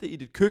sætte det i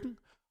dit køkken.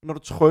 Og når du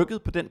trykkede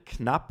på den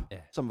knap,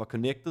 som var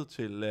connected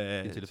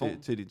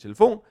til din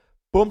telefon,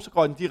 bum, så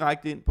går den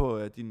direkte ind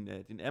på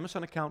din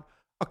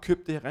Amazon-account og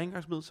købte det her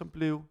rengøringsmiddel, som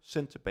blev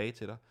sendt tilbage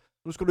til dig.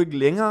 Nu skal du ikke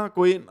længere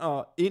gå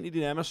ind i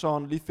din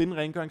Amazon og lige finde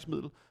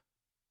rengøringsmiddel.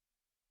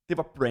 Det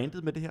var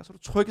brandet med det her, så du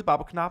trykkede bare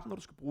på knappen, når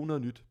du skulle bruge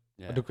noget nyt.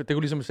 Ja. Og det kunne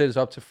ligesom sættes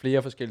op til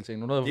flere forskellige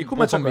ting. Det kunne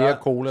man så mere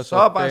cola. Så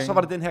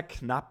var det den her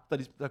knap,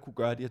 der kunne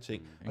gøre de her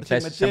ting. Og det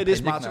er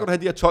smart, så kan du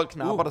have de her 12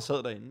 knapper, der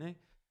sad derinde. Ikke?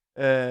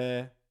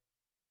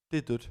 Det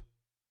er dødt.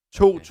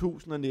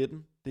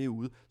 2019, det er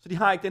ude. Så de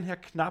har ikke den her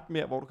knap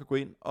mere, hvor du kan gå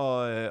ind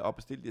og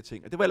bestille de her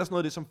ting. Og det var ellers noget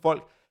af det, som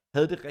folk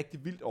havde det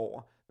rigtig vildt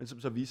over, men som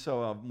så viste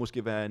sig at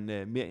måske være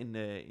mere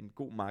en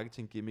god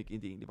marketing gimmick,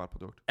 end det egentlig var et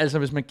produkt. Altså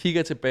hvis man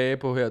kigger tilbage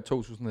på her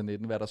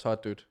 2019, hvad der så er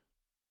dødt.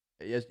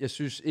 Jeg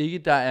synes ikke,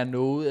 der er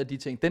noget af de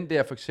ting. Den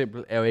der for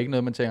eksempel er jo ikke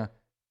noget, man tænker,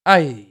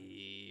 ej,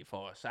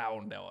 for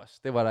savn der også.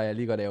 Det var der jeg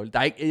lige godt ærgerligt. Der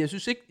er ikke, jeg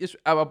synes ikke,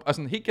 og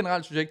sådan helt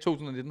generelt synes jeg ikke,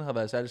 2019 har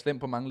været særlig slemt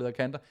på mange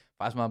lederkanter.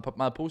 Faktisk meget,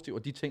 meget positivt,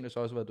 og de ting, der så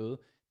også har været døde,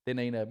 den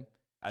er en af dem.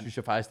 Jeg synes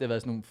jeg faktisk, det har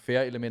været sådan nogle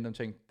færre elementer, og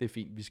tænkte, det er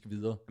fint, vi skal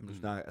videre. Du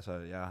snakker, altså,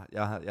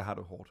 jeg har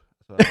det hårdt.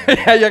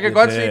 Jeg kan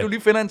godt se, at du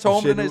lige finder en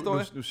tårn med den her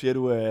historie. Nu siger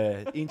du,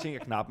 en ting er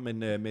knap,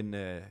 men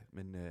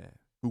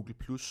Google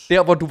Plus.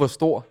 Der, hvor du var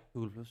stor.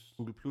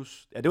 Google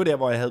Plus. Ja, det var der,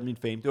 hvor jeg havde min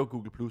fame. Det var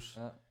Google Plus.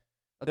 Ja.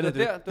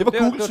 Det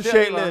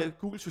var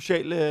Google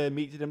sociale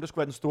medier, dem der skulle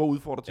være den store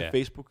udfordrer til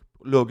Facebook,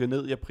 lukkede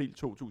ned i april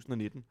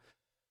 2019.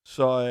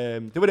 Så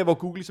det var der, hvor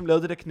Google ligesom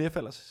lavede det der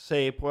knæfald og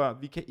sagde, prøv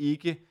at, vi kan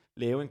ikke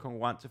lave en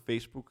konkurrent til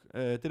Facebook.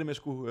 Det der med at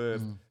skulle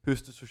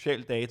høste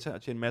social data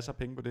og tjene masser af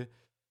penge på det,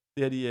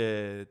 det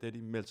har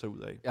de meldt sig ud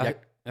af.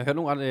 Jeg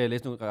hørte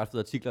læste nogle ret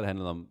fede artikler, der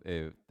handlede om,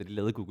 da de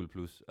lavede Google+,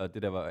 og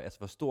det der var, altså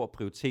hvor stor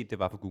prioritet det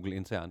var for Google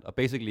internt. Og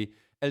basically,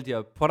 alle de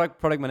her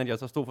product managers,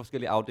 der stod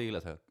forskellige afdele,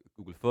 altså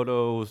Google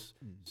Photos,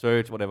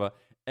 Search, whatever.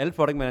 Alle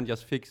product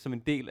managers fik som en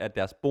del af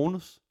deres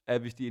bonus,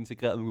 hvis de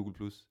integrerede med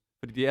Google+.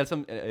 Fordi de er alle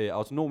sammen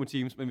autonome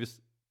teams, men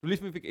hvis du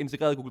ligesom fik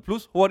integreret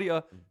Google+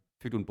 hurtigere,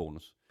 fik du en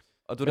bonus.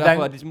 Og det var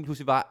derfor, at det ligesom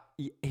pludselig var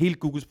i hele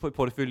Googles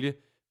portefølje,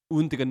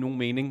 uden det gør nogen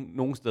mening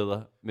nogen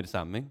steder med det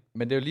samme, ikke?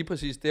 Men det er jo lige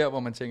præcis der, hvor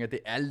man tænker, at det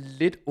er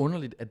lidt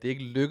underligt, at det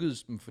ikke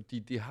lykkedes dem, fordi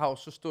de har jo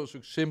så stor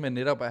succes med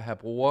netop at have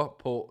brugere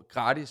på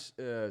gratis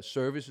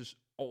services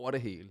over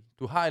det hele.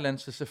 Du har et eller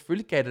andet, så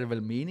selvfølgelig gav det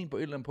vel mening på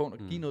et eller andet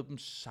punkt at give noget dem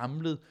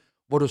samlet,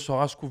 hvor du så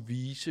også kunne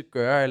vise,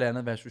 gøre et eller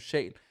andet, være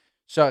social.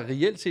 Så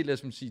reelt set, lad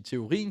os sige,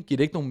 teorien giver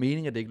det ikke nogen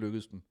mening, at det ikke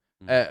lykkedes dem.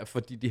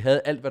 Fordi de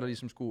havde alt, hvad der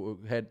ligesom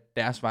skulle have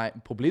deres vej.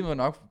 Problemet var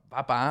nok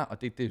bare,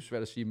 og det er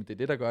svært at sige, men det er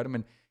det, der gør det,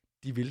 men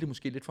de ville det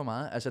måske lidt for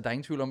meget. Altså, der er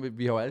ingen tvivl om,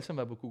 vi har jo alle sammen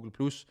været på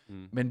Google+,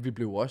 men vi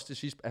blev også til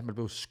sidst, at man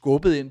blev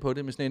skubbet ind på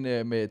det med sådan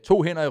en, med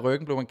 2 hænder i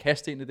ryggen, blev man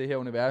kastet ind i det her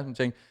univers, og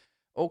tænkte,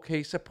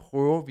 okay, så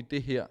prøver vi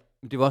det her.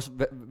 Det var også,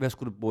 hvad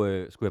skulle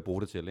jeg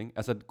bruge det til, ikke?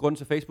 Altså, grunden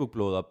til Facebook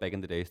blowede op back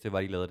in the days, det var,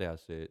 at de lavede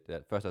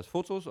først deres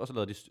fotos, og så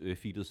lavede de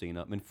feedet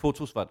senere. Men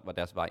fotos var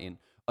deres vej ind.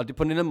 Og det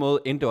på en eller anden måde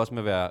endte det også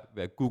med at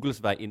være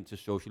Googles vej ind til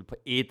social på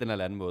en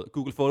eller anden måde.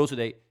 Google Photos i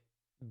dag,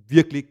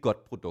 virkelig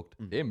godt produkt.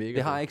 Det er mega.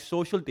 Det har ikke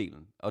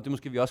social-delen, og det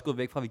måske vi også gået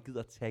væk fra, at vi gider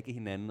at tagge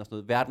hinanden og sådan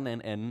noget. Verden er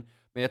en anden.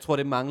 Men jeg tror,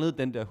 det manglede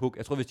den der hook.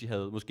 Jeg tror, hvis de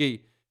havde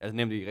måske, altså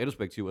nemlig i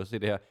retrospektiv at se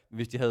det her,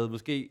 hvis de havde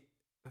måske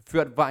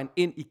ført vejen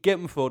ind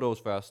igennem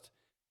Photos først,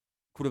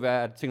 kunne det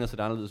være, at tingene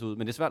ser anderledes ud.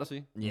 Men det er svært at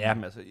sige. Ja,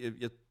 men altså,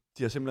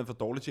 de har simpelthen for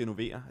dårligt til at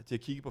innovere. De har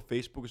kigget på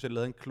Facebook, og så har de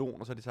lavet en klon,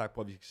 og så har de sagt,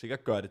 at vi kan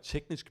sikkert gøre det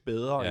teknisk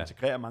bedre, og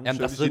integrere mange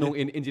services. Der sidder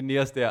nogle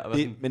engineers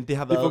der. Men det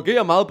har været... Det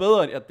fungerer meget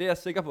bedre, det er jeg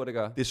sikker på, at det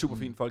gør. Det er super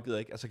fint, folk gider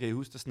ikke. Altså, kan I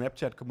huske, at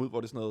Snapchat kom ud,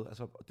 hvor det sådan noget...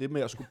 Altså, det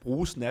med at skulle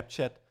bruge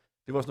Snapchat,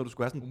 det var sådan noget, du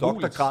skulle have sådan en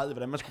doktorgrad i,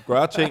 hvordan man skulle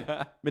gøre ting.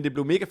 Men det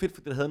blev mega fedt,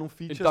 fordi det havde nogle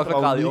features, en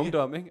doktorgrad i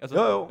ungdom, ikke?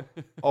 Altså. Jo.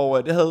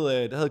 Og det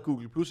havde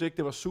Google Plus ikke.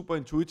 Det var super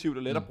intuitivt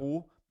og let at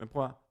bruge. Men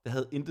prøv at, det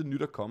havde intet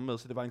nyt at komme med,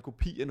 så det var en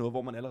kopi af noget,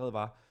 hvor man allerede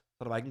var.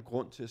 Så der var ikke en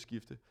grund til at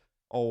skifte.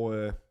 Og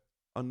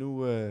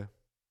nu er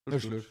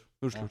det slut.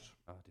 Nu er det slut.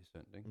 Det er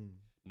synd, ikke?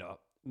 Nå,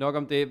 nok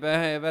om det.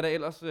 Hvad er der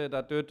ellers, der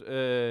er dødt?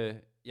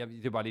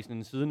 Det er bare lige sådan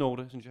en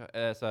sidenote, synes jeg.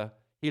 Altså,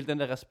 hele den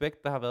der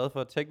respekt, der har været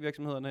for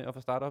tech-virksomhederne og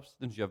for startups,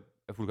 den synes jeg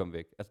er fuldkommen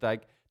væk. Altså,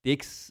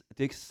 det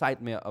er ikke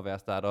sejt mere at være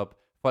startup.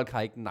 Folk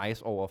har ikke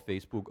nice over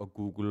Facebook og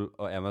Google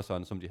og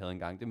Amazon, som de havde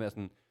engang. Det er mere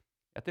sådan,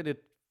 det er lidt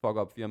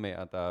fuck-up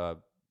firmaer, der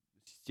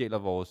stjæler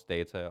vores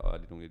data og er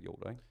lidt nogle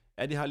idioter, ikke?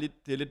 Ja, de har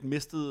lidt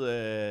mistet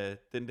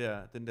den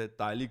der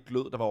dejlige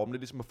glød, der var om,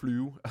 lidt ligesom at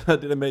flyve.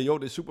 Det der med, jo,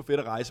 det er super fedt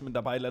at rejse, men der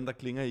er bare et eller andet, der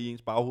klinger i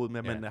ens baghoved med,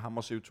 at man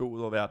hammer CO2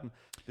 ud over verden.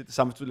 Det er det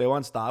samme, hvis du laver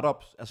en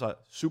startup, altså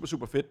super,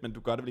 super fedt, men du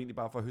gør det vel egentlig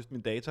bare for at høste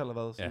mine data, eller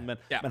hvad? Sådan,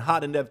 man har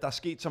den der er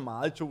sket så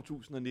meget i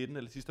 2019,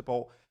 eller sidste par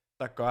år,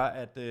 der gør,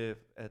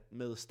 at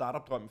med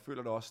startup-drømmen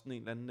føler du også sådan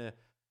en eller anden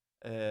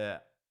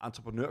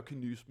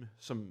entreprenørkynisme,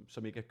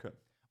 som ikke er køn.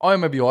 Og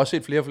jamen, vi har også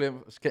set flere og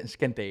flere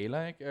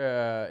skandaler, ikke?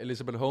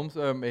 Elizabeth Holmes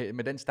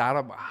med den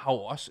startup har jo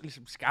også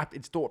ligesom skabt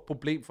et stort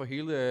problem for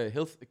hele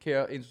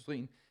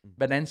healthcare-industrien.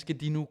 Hvordan skal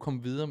de nu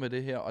komme videre med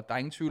det her? Og der er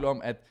ingen tvivl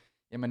om, at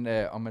jamen,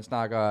 om man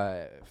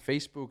snakker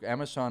Facebook,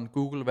 Amazon,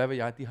 Google, hvad ved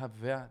jeg, de har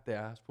hver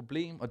deres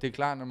problem. Og det er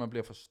klart, når man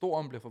bliver for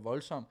stor, man bliver for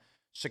voldsom,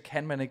 så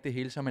kan man ikke det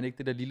hele, så er man ikke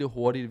det der lille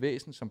hurtige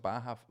væsen, som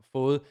bare har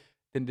fået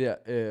den der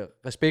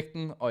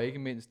respekten, og ikke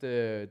mindst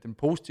den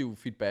positive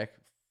feedback,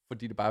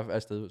 fordi det bare er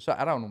afsted, så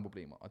er der jo nogle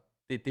problemer, og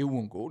det er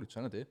uundgåeligt,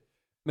 sådan er det.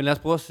 Men lad os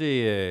prøve at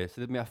se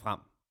lidt mere frem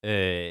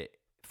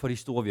for de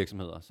store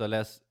virksomheder. Så lad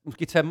os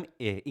måske tage dem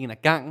en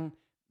af gangen.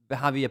 Hvad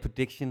har vi af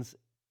predictions?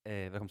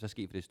 Hvad kommer til at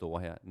ske for det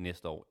store her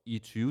næste år i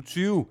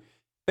 2020?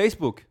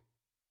 Facebook.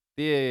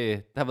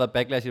 Der har været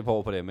backlash i et par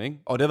år på dem, ikke?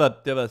 Og det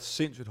har været et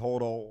sindssygt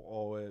hårdt år,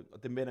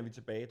 og det vender vi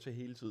tilbage til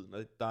hele tiden.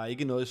 Og der er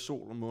ikke noget i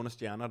sol og måne og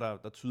stjerner,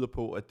 der tyder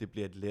på, at det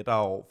bliver et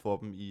lettere år for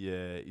dem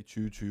i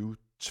 2020.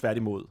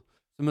 Tværtimod.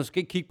 Så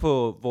måske kigge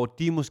på, hvor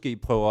de måske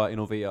prøver at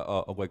innovere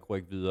og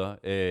rykke videre.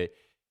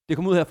 Det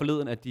kom ud her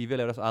forleden, at de vil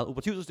lave deres eget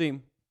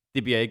operativsystem.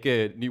 Det bliver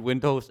ikke ny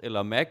Windows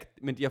eller Mac,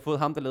 men de har fået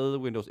ham, der lavede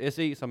Windows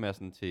SE, som er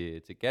sådan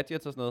til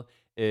gadgets og sådan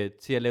noget,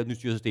 til at lave et nyt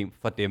styresystem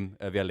for dem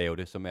ved at lave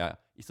det, som er,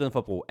 i stedet for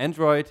at bruge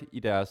Android i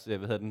deres,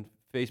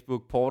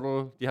 Facebook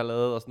Portal, de har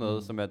lavet og sådan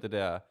noget, som er det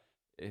der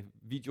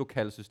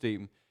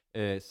videokaldsystem,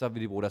 så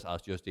vil de bruge deres eget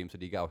styresystem, så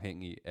de ikke er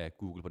afhængige af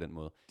Google på den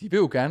måde. De vil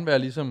jo gerne være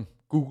ligesom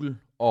Google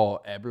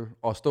og Apple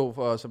og stå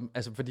for,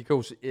 for de kan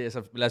jo,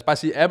 lad os bare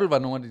sige, Apple var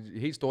nogle af de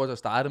helt store, der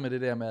startede med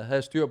det der med at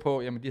have styr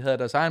på, jamen de havde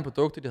deres egen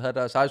produkter, de havde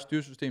deres eget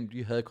styresystem,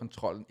 de havde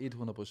kontrollen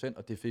 100%,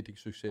 og det fik de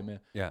succes med.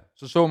 Ja.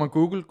 Så man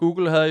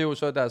Google havde jo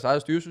så deres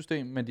eget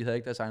styresystem, men de havde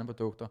ikke deres egne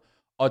produkter,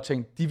 og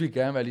tænkte, de vil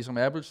gerne være ligesom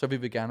Apple, så vi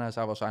vil gerne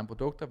have vores egne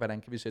produkter,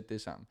 hvordan kan vi sætte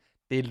det sammen?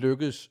 Det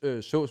lykkedes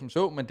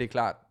så, men det er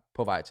klart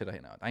på vej til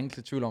derhen, og der er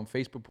ingen tvivl om,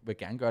 Facebook vil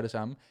gerne gøre det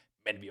samme,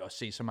 men vi har også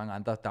set så mange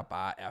andre, der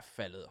bare er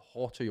faldet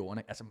hårdt til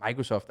jorden. Altså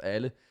Microsoft og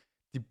alle,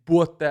 de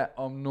burde da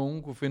om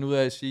nogen kunne finde ud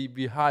af at sige, at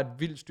vi har et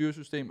vildt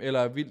styresystem,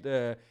 eller et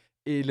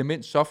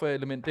vildt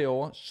software-element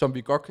derovre, som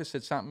vi godt kan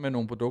sætte sammen med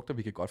nogle produkter.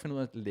 Vi kan godt finde ud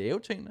af at lave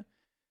tingene.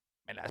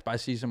 Men lad os bare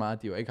sige så meget,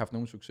 at de jo ikke haft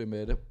nogen succes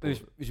med det.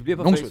 Hvis vi bliver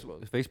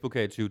på Facebook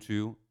her i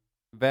 2020,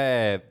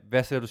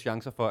 hvad ser du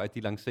chancer for, at de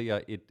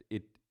lancerer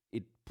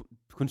et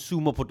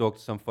consumerprodukt,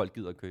 som folk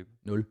gider at købe?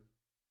 0.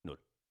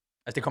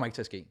 Altså, det kommer ikke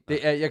til at ske. Det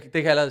kan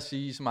jeg allerede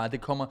sige så meget.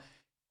 Det kommer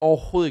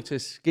overhovedet ikke til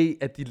at ske,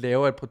 at de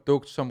laver et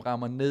produkt, som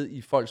rammer ned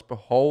i folks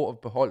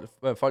behov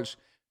og folks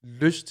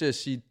lyst til at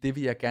sige, det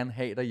vil jeg gerne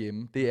have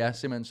derhjemme. Det er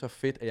simpelthen så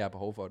fedt, at jeg har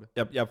behov for det.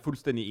 Jeg er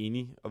fuldstændig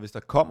enig, og hvis der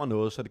kommer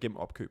noget, så er det gennem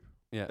opkøb.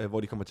 Ja. Hvor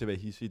de kommer til at være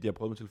hissige. De har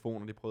prøvet med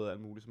telefoner, de har prøvet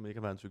alt muligt, som ikke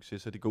har været en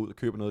succes, så de går ud og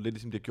køber noget, lidt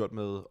ligesom de har gjort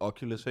med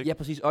Oculus, ikke? Ja,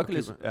 præcis.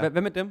 Oculus.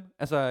 Hvad med dem?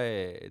 Altså,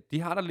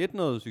 de har da lidt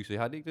noget succes,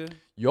 har de ikke det?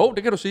 Jo,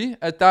 det kan du sige.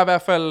 At der er i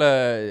hvert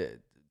fald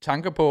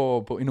tanker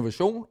på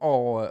innovation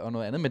og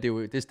noget andet, men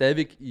det er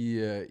stadigvæk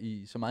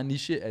i så meget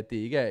niche, at det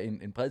ikke er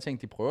en bred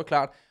ting. De prøver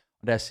klart,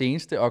 og deres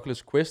seneste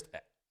Oculus Quest er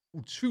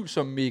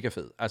utvivlsomt mega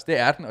fed. Altså det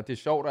er den, og det er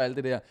sjovt og alt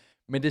det der,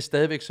 men det er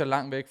stadigvæk så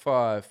langt væk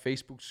fra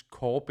Facebooks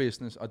core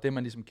business, og det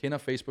man ligesom kender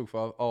Facebook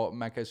for, og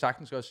man kan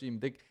sagtens også sige,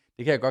 det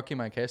kan jeg godt give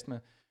mig en kast med,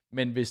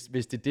 men hvis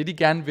det er det, de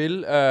gerne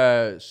vil,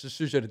 så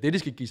synes jeg, det er det, de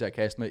skal give sig en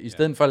kast med, i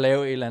stedet for at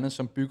lave et eller andet,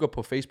 som bygger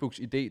på Facebooks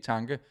idé,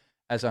 tanke.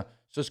 Altså,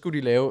 så skulle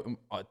de lave,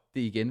 og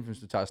det igen, hvis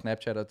du tager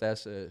Snapchat og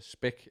deres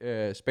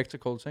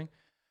spectacles, ikke?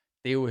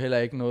 Det er jo heller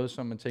ikke noget,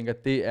 som man tænker,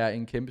 det er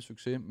en kæmpe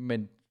succes,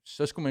 men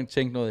så skulle man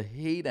tænke noget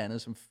helt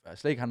andet, som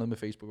slet ikke har noget med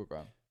Facebook at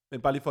gøre.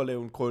 Men bare lige for at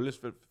lave en krølle,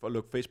 for at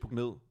lukke Facebook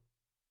ned.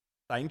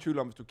 Der er ingen tvivl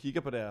om, hvis du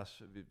kigger på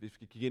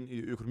hvis vi kigger ind i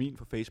økonomien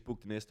for Facebook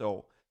det næste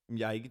år,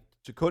 jeg er ikke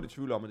til kun i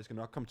tvivl om, at det skal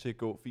nok komme til at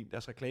gå fint.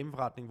 Deres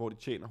reklameforretning, hvor de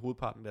tjener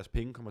hovedparten af deres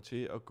penge, kommer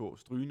til at gå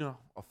strygende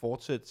og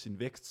fortsætte sin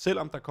vækst.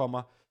 Selvom der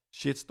kommer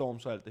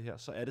shitstorms og alt det her,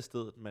 så er det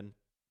stedet, man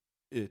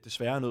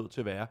desværre er nødt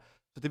til at være.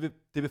 Så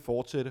det vil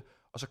fortsætte,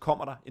 og så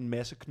kommer der en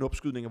masse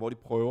knopskydninger, hvor de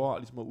prøver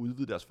ligesom at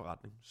udvide deres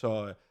forretning.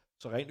 Så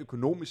rent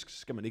økonomisk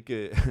skal man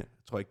ikke,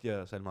 tror ikke, de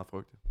har særlig meget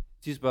frygte.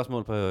 Sidste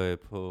spørgsmål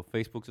på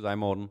Facebook til dig,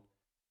 Morten.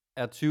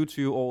 Er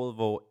 2020 året,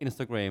 hvor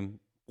Instagram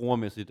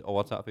brugermæssigt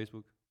overtager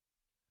Facebook?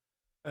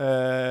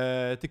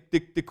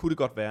 Det kunne det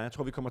godt være. Jeg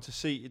tror, vi kommer til at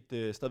se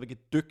stadigvæk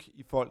et dyk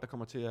i folk, der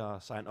kommer til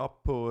at sign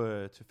op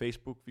til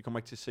Facebook. Vi kommer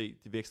ikke til at se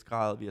de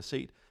vækstgrader, vi har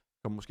set. Vi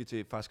kommer måske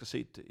til faktisk at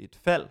se et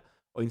fald,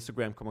 og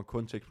Instagram kommer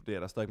kun til at eksplodere.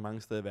 Der er stadig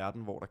mange steder i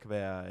verden, hvor der kan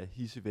være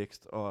hissig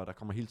vækst, og der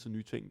kommer hele tiden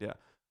nye ting der.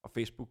 Og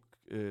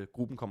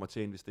Facebook-gruppen kommer til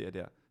at investere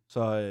der.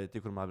 Så det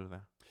kunne det meget vel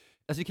være.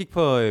 Altså, vi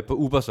kigger på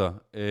Uber så.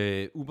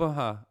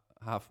 Uber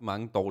har haft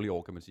mange dårlige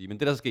år, kan man sige. Men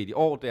det, der er sket i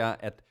år, det er,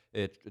 at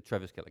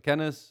Travis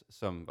Kalanick,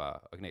 som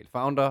var original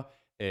founder,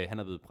 han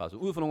er blevet presset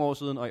ud for nogle år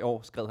siden, og i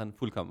år skred han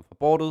fuldkommen fra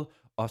bordet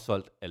og har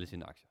solgt alle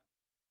sine aktier.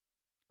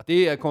 Og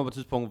det kommer på et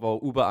tidspunkt, hvor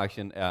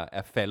Uber-aktien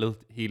er faldet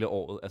hele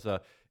året. Altså,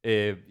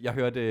 jeg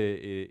hørte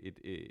et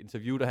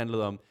interview, der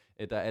handlede om,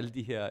 der er alle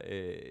de her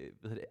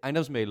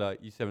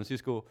ejendomsmalere i San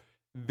Francisco,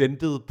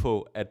 ventede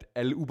på, at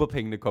alle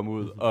Uber-pengene kom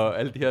ud, og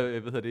alle de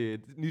her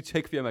nye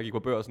tech-firmaer gik på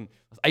børsen,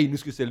 og så, nu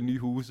skal vi sælge nye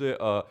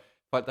huse, og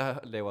folk, der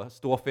laver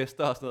store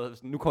fester og sådan noget,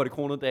 så nu kommer det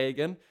kronede dage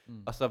igen,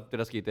 og så det,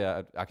 der skete, der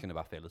at aktierne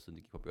bare faldet, siden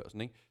de gik på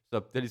børsen, ikke? Så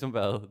det har ligesom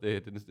været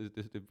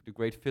the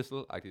great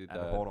fizzle-agtigt,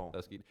 der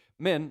er sket.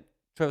 Men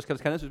Travis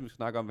Kalanick, hvis vi skal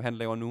snakke om, hvad han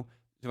laver nu,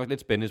 det var lidt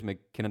spændende, hvis man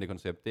ikke kender det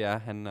koncept, det er,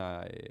 at han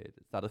har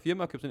startet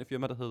firma og købt ind et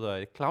firma, der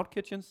hedder Cloud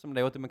Kitchens, som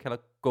laver det, man kalder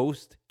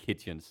Ghost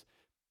Kitchens,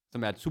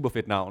 som er et super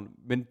fedt navn.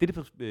 Men det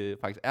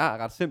faktisk er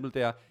ret simpelt,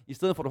 det er, i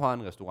stedet for at du har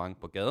en restaurant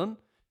på gaden,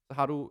 så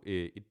har du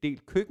et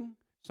delt køkken,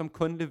 som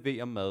kun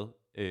leverer mad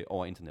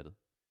over internettet.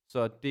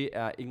 Så det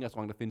er ikke en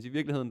restaurant, der findes i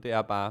virkeligheden, det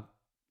er bare,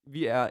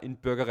 vi er en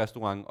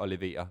burgerrestaurant og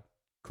leverer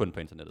kun på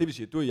internettet. Det vil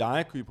sige, at du og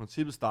jeg kunne i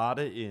princippet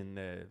starte en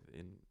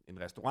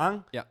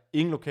restaurant,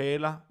 ingen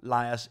lokaler,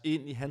 leger os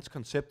ind i hans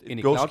koncept, en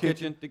Ghost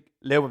Kitchen,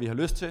 laver hvad vi har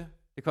lyst til.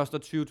 Det koster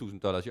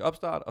 $20,000 i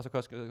opstart, og så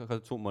koster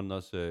 2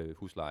 måneders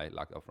husleje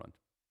lagt upfront.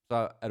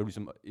 Så er du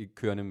ligesom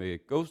kørende med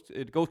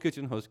et Ghost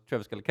Kitchen hos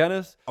Travis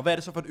Kalanick. Og hvad er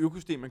det så for et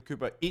økosystem, man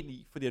køber ind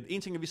i? Fordi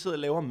en ting er, at vi sidder og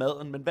laver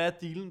maden, men hvad er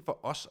dealen for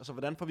os? Altså,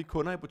 hvordan får vi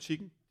kunder i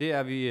butikken? Det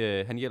er,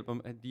 de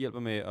hjælper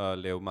med at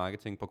lave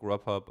marketing på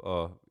Grubhub,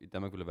 og i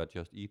Danmark ville det være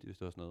Just Eat, hvis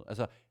det var sådan noget.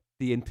 Altså,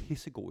 det er en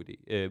pissegod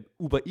idé.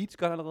 Uber Eats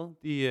gør det allerede.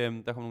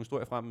 Der kommer nogle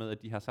historier frem med,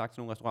 at de har sagt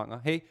til nogle restauranter,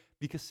 hey,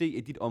 vi kan se, at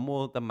i dit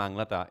område, der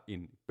mangler der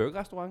en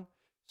burgerrestaurant.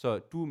 Så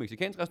du er en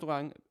mexicansk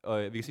restaurant,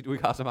 og vi kan se, at du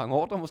ikke har så mange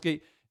ordre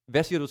måske.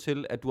 Hvad siger du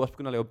til, at du også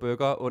begynder at lave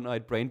burger under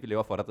et brand, vi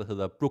laver for dig, der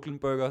hedder Brooklyn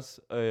Burgers,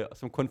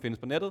 som kun findes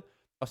på nettet?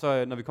 Og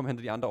så når vi kommer hen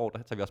til de andre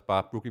ordre, tager vi også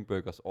bare Brooklyn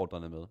Burgers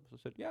ordrene med. Så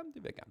siger ja, det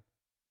vil jeg gerne.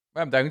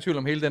 Jamen, der er ingen tvivl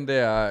om, hele den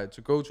der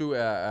to-go-to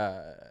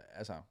er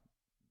altså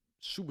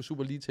super,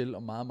 super lige til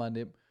og meget, meget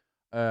nem.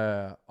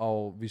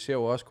 Og vi ser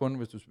jo også kun,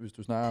 hvis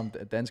du snakker om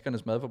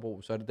danskernes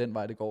madforbrug, så er det den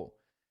vej, det går.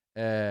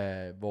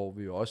 Hvor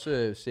vi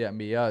også ser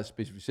mere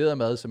specificeret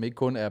mad, som ikke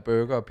kun er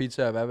burger og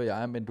pizza og hvad ved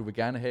jeg, men du vil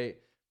gerne have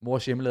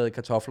mors hjemmelavede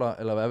kartofler,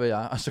 eller hvad ved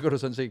jeg, og så kan du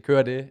sådan set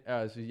køre det.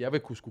 Altså, jeg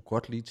vil sgu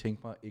godt lige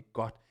tænke mig et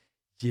godt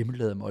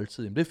hjemmelavet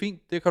måltid. Jamen, det er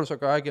fint, det kan du så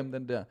gøre igennem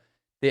den der.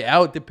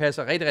 Det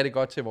passer rigtig, rigtig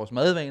godt til vores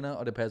madvaner,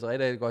 og det passer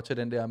rigtig, rigtig godt til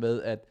den der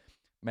med, at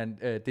man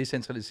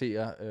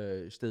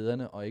decentraliserer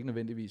stederne, og ikke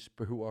nødvendigvis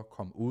behøver at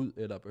komme ud,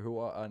 eller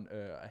behøver at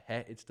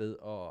have et sted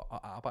at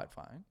arbejde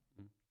fra, ikke?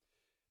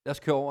 Lad os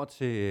køre over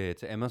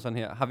til Amazon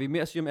her. Har vi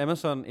mere at sige om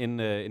Amazon, end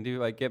det vi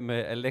var igennem med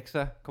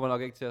Alexa? Kommer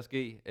nok ikke til at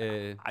ske.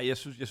 Ej, jeg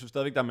synes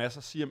stadigvæk, der er masser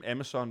at sige om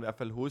Amazon, i hvert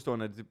fald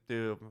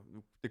hovedhistorien.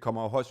 Det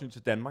kommer jo højst sandsynligt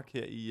til Danmark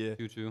her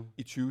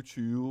i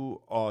 2020,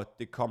 og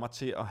det kommer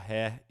til at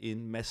have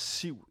en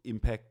massiv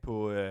impact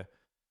på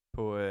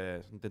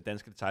sådan den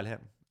danske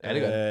detailhandel. Ja,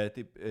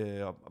 det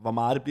gør hvor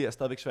meget det bliver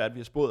stadigvæk svært. Vi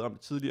har spået om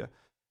det tidligere.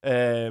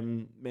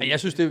 Men jeg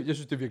synes,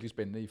 det er virkelig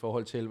spændende i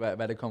forhold til,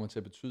 hvad det kommer til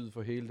at betyde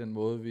for hele den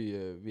måde,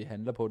 vi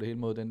handler på, det hele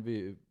måde,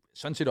 den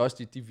sådan set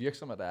også de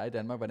virksomheder, der er i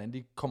Danmark, hvordan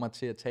de kommer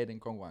til at tage den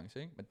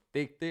konkurrence, ikke? Men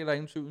det er der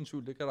ingen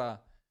tvivl, det kan der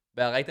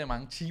være rigtig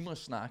mange timer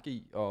snak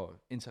i, og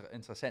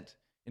interessant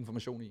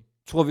information i.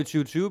 Tror vi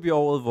 2020 bliver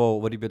året,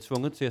 hvor de bliver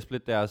tvunget til at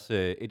splitte deres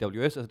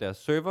AWS, altså deres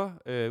server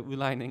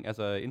udlejning,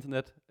 altså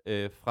internet,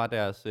 fra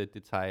deres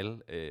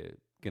detail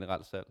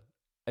generelt salg?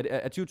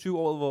 Er 2020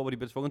 året, hvor de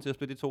bliver tvunget til at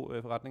splitte de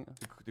to forretninger?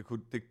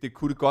 Det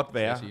kunne det godt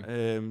være.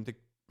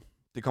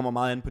 Det kommer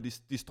meget an på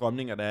de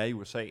strømninger, der er i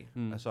USA.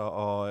 Altså,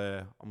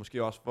 og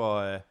måske også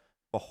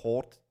hvor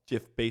hårdt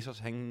Jeff Bezos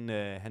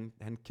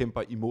han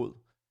kæmper imod.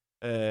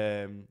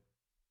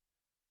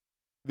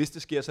 Hvis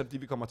det sker, så er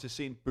det vi kommer til at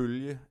se en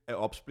bølge af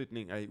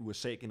opsplitninger i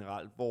USA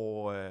generelt,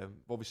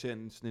 hvor vi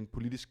ser sådan en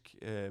politisk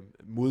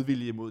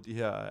modvilje mod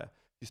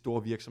de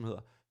store virksomheder.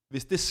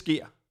 Hvis det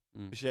sker,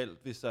 specielt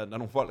hvis der er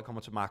nogle folk, der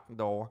kommer til magten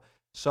derovre,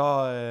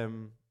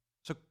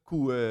 så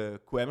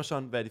kunne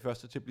Amazon være de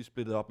første til at blive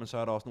splittet op, men så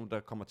er der også nogen, der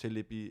kommer til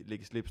at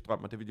lægge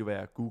slipstrøm, og det vil jo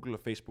være Google og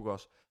Facebook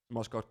også, som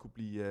også godt kunne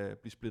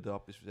blive splittet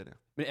op, hvis vi ser det.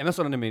 Men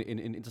Amazon er nemlig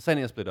en interessant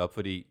at splitte op,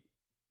 fordi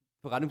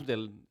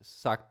forretningsmodellen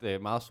sagt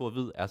meget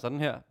sort-hvid er sådan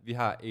her. Vi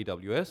har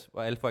AWS,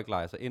 hvor alle folk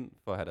lejer sig ind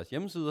for at have deres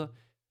hjemmesider.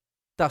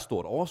 Der er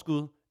stort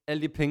overskud.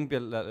 Alle de penge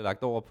bliver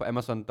lagt over på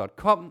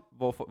Amazon.com,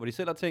 hvor de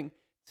sælger ting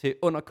til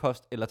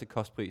underkost eller til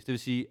kostpris. Det vil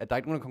sige, at der er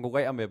ikke nogen, der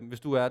konkurrerer med dem. Hvis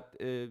du er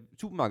et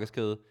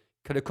supermarkedskæde,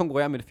 kan du ikke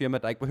konkurrere med et firma,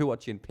 der ikke behøver at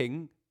tjene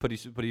penge på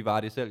de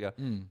varer, de sælger.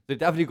 Så det er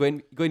derfor, de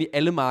går ind i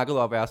alle markeder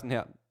og være sådan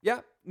her. Ja,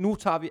 nu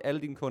tager vi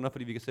alle dine kunder,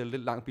 fordi vi kan sælge det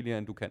langt billigere,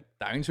 end du kan.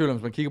 Der er ingen tvivl om,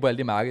 hvis man kigger på alle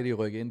de markeder, de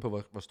rykker ind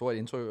på, hvor stort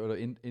indtryk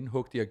eller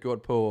indhug de har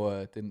gjort på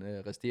den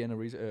resterende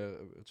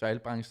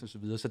retailbranchen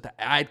osv. Så der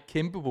er et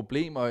kæmpe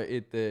problem og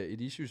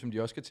et issue, som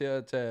de også skal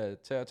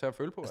til at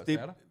føle på.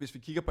 Altså hvis vi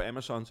kigger på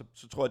Amazon,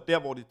 så tror jeg, der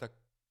hvor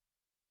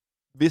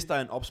hvis der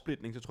er en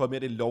opsplitning, så tror jeg mere,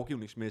 det er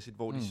lovgivningsmæssigt,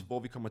 hvor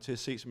vi kommer til at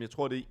se, som jeg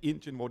tror, det er i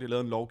Indien, hvor de har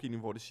lavet en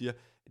lovgivning, hvor de siger,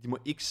 at de må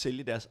ikke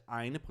sælge deres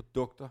egne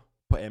produkter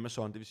på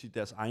Amazon, det vil sige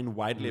deres egen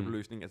white label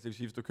løsning. Altså det vil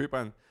sige, hvis du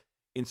køber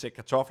en sæk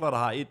kartofler, der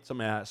har et,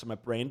 som er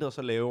branded, og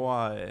så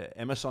laver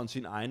Amazon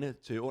sin egne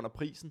til under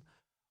prisen,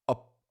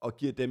 og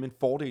giver dem en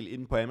fordel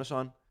inde på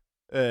Amazon,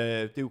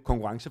 det er jo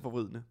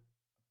konkurrenceforvridende.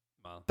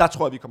 Der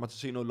tror jeg, vi kommer til at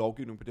se noget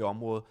lovgivning på det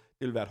område.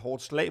 Det vil være et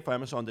hårdt slag for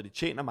Amazon, da de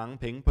tjener mange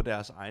penge på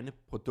deres egne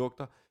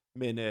produkter,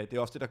 men det er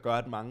også det, der gør,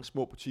 at mange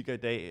små butikker i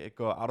dag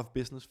går out of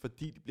business,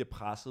 fordi de bliver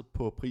presset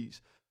på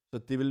pris. Så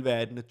det vil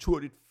være et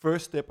naturligt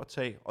first step at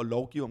tage og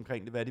lovgive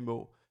omkring det, hvad de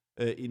må,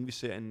 inden vi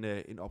ser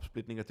en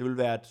opsplitning. Og det vil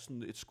være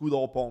et skud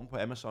over borgen på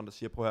Amazon, der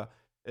siger, prøv at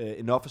høre,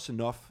 enough is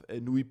enough,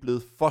 nu er I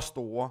blevet for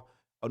store,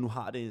 og nu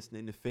har det sådan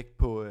en effekt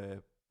på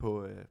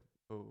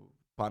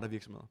andre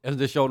virksomheder. Jeg synes,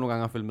 det er sjovt nogle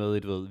gange at følge med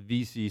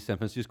i, VC San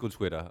Francisco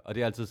Twitter, og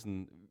det er altid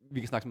sådan, vi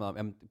kan snakke så meget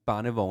om, at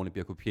barnevogne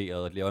bliver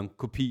kopieret, og de laver en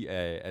kopi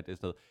af det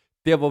sted.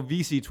 Der, hvor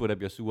VC Twitter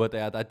bliver sure, der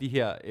er de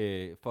her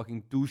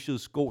fucking douchede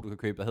sko, du kan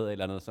købe, der hedder et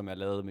eller andet, som er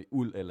lavet med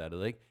uld eller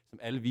andet, ikke? Som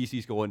alle VC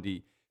skal rundt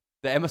i.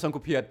 Da Amazon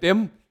kopierer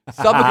dem,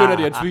 så begynder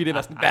de at tweete ind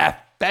og sådan, hvad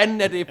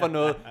fanden er det for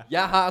noget?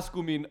 Jeg har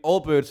sgu min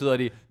Allbirds, hedder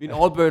de, min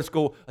Allbirds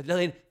sko, og de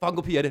lavede en fucking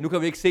kopi af det. Nu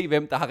kan vi ikke se,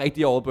 hvem der har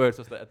rigtige Allbirds.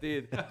 Og sådan.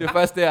 Det er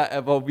først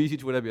der, hvor VC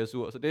Twitter bliver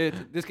sur. Så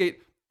det skete.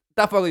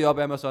 Der fuckede jeg op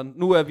Amazon.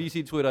 Nu er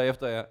VC Twitter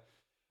efter jer.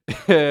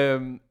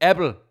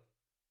 Apple.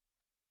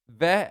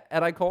 Hvad er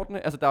der i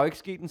kortene? Altså, der er jo ikke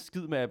sket en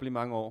skid med Apple i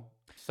mange år.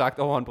 Sagt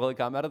over en bred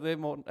kamp. Er der det,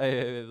 Morten?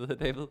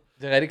 David?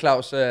 Det er rigtig,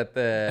 Claus, at...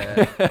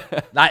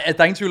 nej, der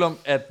er ingen tvivl om,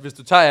 at hvis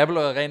du tager Apple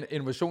og rent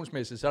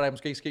innovationsmæssigt, så er der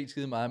måske ikke sket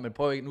skide meget, men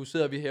prøv ikke, nu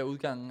sidder vi her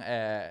udgangen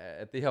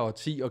af det her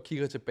årti og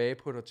kigger tilbage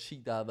på et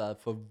årti, der har været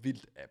for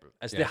vildt Apple.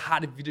 Altså, det har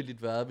det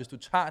vitterligt været. Hvis du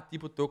tager de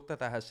produkter,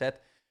 der har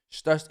sat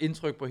størst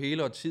indtryk på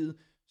hele årtiet,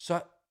 så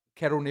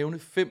kan du nævne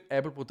 5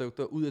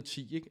 Apple-produkter ud af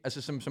 10, ikke?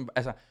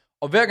 Altså,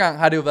 og hver gang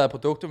har det jo været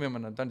produkter, hvor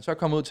man da så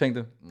kom ud og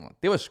tænkte,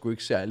 det var sgu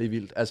ikke særlig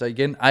vildt. Altså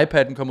igen,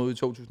 iPad'en kom ud i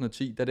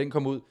 2010, da den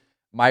kom ud,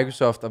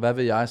 Microsoft og hvad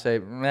ved jeg sagde,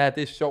 det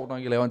er sjovt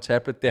nok, at lave en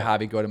tablet, det har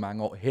vi gjort i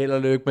mange år. Held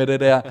og lykke med det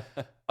der.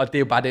 Og det er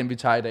jo bare den, vi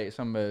tager i dag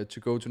som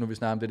to go to, når vi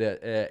snakker om det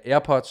der.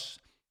 AirPods,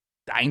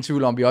 der er ingen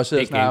tvivl om, vi også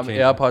sidder og snakker om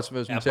AirPods.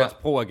 AirPods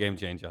Pro er game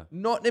changer.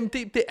 Nå,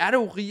 det er det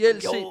jo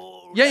reelt set.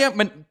 Ja,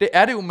 men det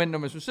er det jo, men når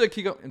man sidder og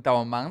kigger, der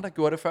var mange, der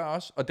gjorde det før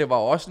os, og det var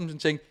også sådan en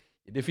ting,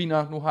 det er fint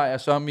nok, nu har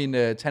jeg så min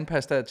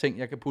tandpasta-ting,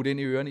 jeg kan putte ind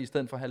i ørerne, i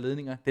stedet for at have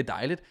ledninger. Det er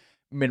dejligt,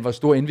 men hvor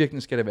stor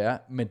indvirkning skal det være?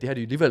 Men det har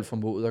de alligevel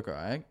formået at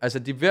gøre, ikke?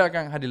 Altså, hver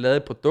gang har de lavet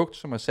et produkt,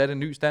 som har sat en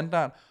ny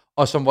standard,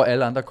 og som hvor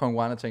alle andre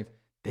konkurrenter tænkt,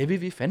 det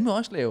vil vi fandme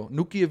også lave.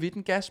 Nu giver vi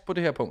den gas på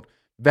det her punkt.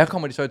 Hvad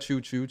kommer de så i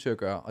 2020 til at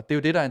gøre? Og det er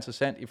jo det, der er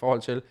interessant i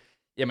forhold til,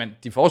 jamen,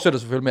 de fortsætter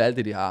selvfølgelig med alt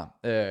det, de har.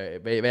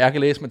 Hvad jeg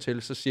kan læse mig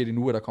til, så siger de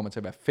nu, at der kommer til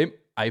at være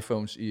 5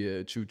 iPhones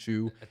i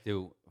 2020. Det er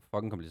jo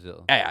fucking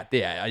kompliceret. Ja,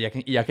 det er. Og jeg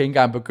kan ikke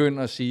engang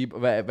begynde at sige,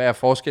 hvad er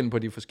forskellen på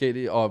de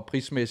forskellige, og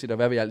prismæssigt, og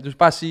hvad vil jeg. Du skal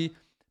bare sige,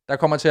 der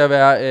kommer til at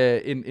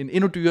være en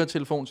endnu dyrere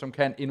telefon, som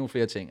kan endnu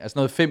flere ting. Altså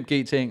noget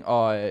 5G-ting,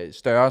 og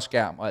større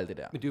skærm, og alt det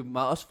der. Men det er jo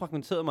meget også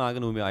fragmenteret marked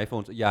nu med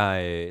iPhones.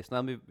 Jeg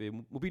snakkede med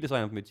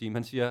mobildesigner på mit team,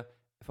 han siger,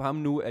 for ham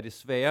nu er det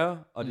sværere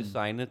at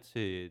designe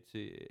til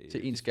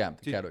en skærm,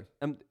 det kan du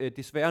ikke. Det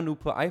er sværere nu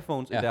på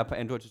iPhones, end det er på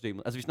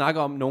Android-systemet. Altså vi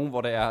snakker om nogen,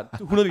 hvor der er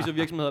hundredvis af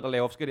virksomheder, der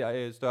laver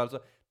forskellige størrelser.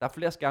 Der er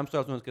flere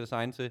skærmstørrelser, man skal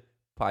designe til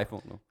på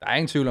iPhone nu. Der er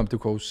ingen tvivl om, du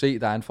kan jo se,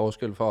 der er en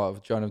forskel for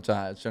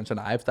Jonathan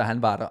Ive, da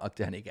han var der, og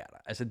det han ikke er der.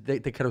 Altså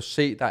det kan du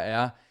se, der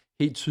er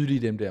helt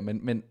tydeligt i dem der,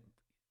 men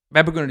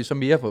hvad begynder de så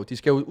mere på? De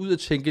skal jo ud og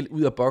tænke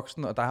ud af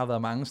boksen, og der har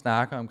været mange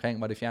snakker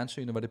omkring, var det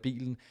fjernsynet, var det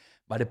bilen,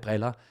 var det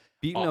briller.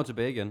 Bilen er jo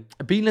tilbage igen.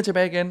 Bilen er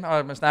tilbage igen,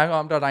 og man snakker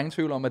om, der er ingen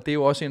tvivl om, at det er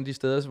jo også en af de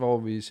steder, hvor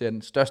vi ser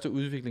den største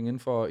udvikling inden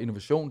for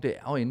innovation. Det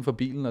er jo inden for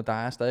bilen, og der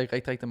er stadig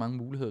rigtig, rigtig mange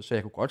muligheder. Så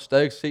jeg kunne godt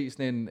stadig se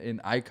sådan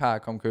en iCar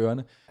komme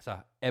kørende. Altså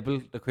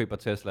Apple, der køber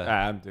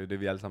Tesla. Ja, det er det,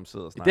 vi alle sammen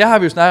sidder og snakker. Det har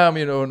vi jo snakket om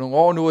i nogle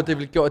år nu,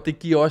 og det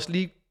giver også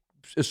lige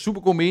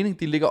super god mening.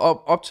 De ligger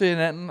op til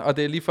hinanden, og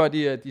det er lige før,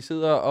 de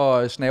sidder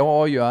og snaver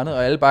over hjørnet,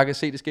 og alle bare kan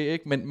se, det sker,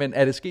 ikke? Men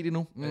er det sket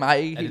endnu? Nej,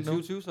 ikke helt nu. Er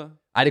det 2020 så?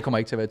 Nej, det kommer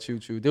ikke til at være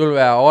 2020. Det vil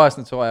være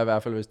overraskende, tror jeg i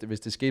hvert fald, hvis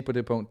det skete på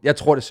det punkt. Jeg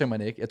tror det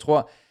simpelthen ikke. Jeg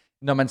tror,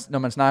 når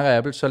man snakker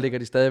Apple, så ligger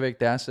de stadigvæk,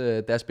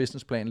 deres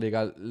businessplan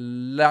ligger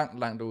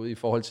langt ude i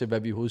forhold til, hvad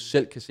vi overhovedet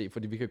selv kan se.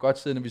 Fordi vi kan godt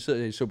sidde, når vi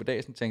sidder i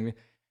suppedagen, tænker vi,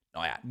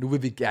 nå ja, nu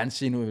vil vi gerne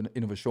se noget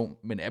innovation.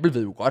 Men Apple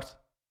ved jo godt,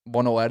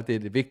 hvornår er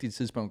det vigtige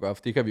tidspunkt at gøre.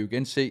 For det kan vi jo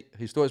igen se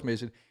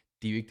historisk-mæssigt.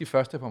 De er jo ikke de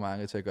første på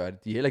markedet til at gøre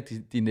det. De er heller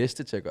ikke de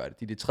næste til at gøre det.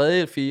 De er de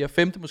 3., 4.,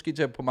 5. måske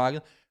til at på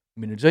markedet.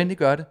 Men når de så endelig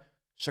gør det,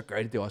 så gør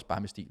de det også bare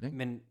med stil, ikke?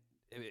 Men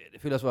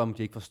det føler også, om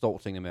de ikke forstår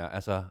tingene mere.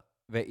 Altså,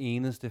 hver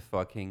eneste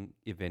fucking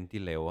event, de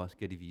laver,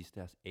 skal de vise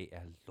deres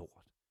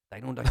AR-lort. Der er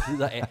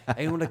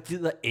ikke nogen, der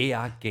gider,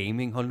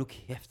 AR-gaming. Hold nu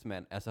kæft,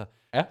 mand. Altså,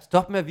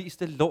 stop med at vise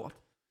det lort.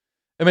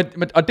 Ja,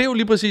 men, og det er jo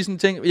lige præcis en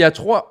ting, jeg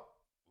tror,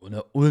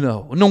 uden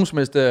at nogen som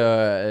helst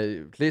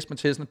læse mig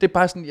til sådan, det er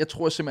bare sådan, jeg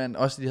tror simpelthen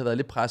også, at de har været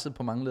lidt presset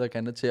på mange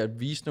lederkanter til at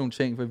vise nogle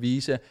ting, for at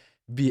vise, at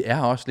vi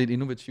er også lidt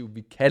innovative.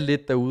 Vi kan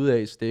lidt derude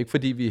af, så det er ikke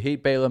fordi, vi er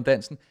helt bagud om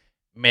dansen.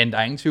 Men der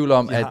er ingen tvivl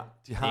om, at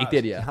det er ikke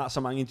det, de er. De har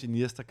så mange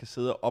ingeniører, der kan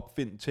sidde og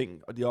opfinde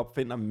ting, og de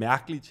opfinder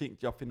mærkelige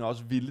ting, de opfinder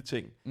også vilde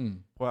ting.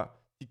 Prøv at,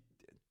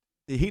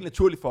 det er helt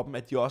naturligt for dem,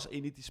 at de også er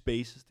inde i de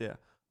spaces der,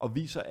 og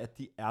viser, at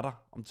de er der.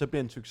 Om det så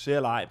bliver en succes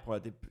eller ej, prøv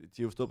at, de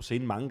har jo stået på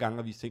scenen mange gange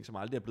og vist ting, som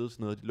aldrig er blevet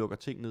sådan noget. De lukker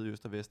ting ned i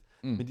øst og vest.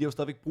 Men de har jo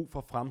stadigvæk brug for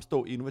at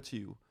fremstå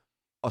innovative.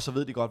 Og så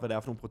ved de godt, hvad det er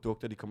for nogle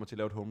produkter, de kommer til at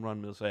lave et home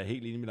run med. Så jeg er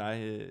helt enig med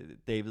dig,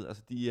 David.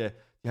 Altså, de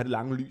har det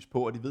lange lys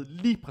på, og de ved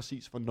lige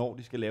præcis, hvornår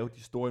de skal lave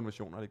de store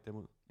innovationer og lægge dem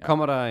ud. Ja.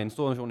 Kommer der en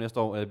stor innovation næste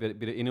år, eller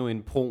bliver det endnu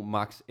en Pro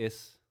Max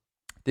S?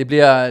 Det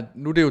bliver,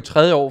 nu er det jo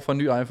 3. år for en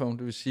ny iPhone,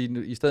 det vil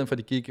sige, i stedet for at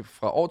de gik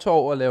fra år til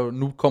år og lave,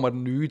 nu kommer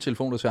den nye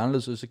telefon, der ser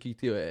anderledes ud, så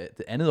gik det jo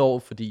det andet år,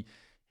 fordi,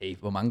 hey,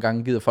 hvor mange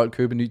gange gider folk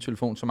købe en ny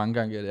telefon, så mange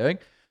gange er det,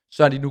 ikke?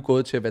 Så er de nu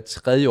gået til at hver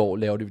 3. år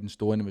lave det den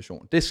store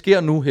innovation. Det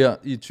sker nu her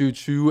i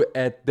 2020,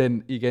 at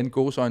den igen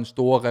gåseøjne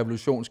store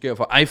revolution sker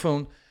for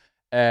iPhone,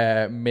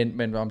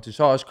 men om det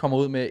så også kommer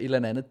ud med et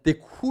eller andet,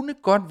 det kunne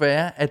godt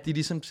være, at de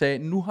ligesom sagde,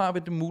 nu har vi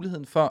det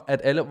muligheden for,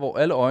 at hvor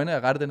alle øjne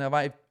er rettet den her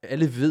vej,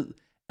 alle ved,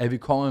 at vi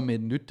kommer med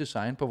et nyt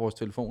design på vores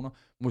telefoner,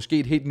 måske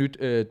et helt nyt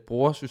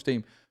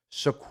brugersystem,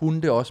 så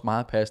kunne det også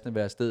meget passende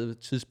være stedet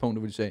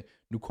tidspunktet, hvor de sagde,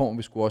 nu kommer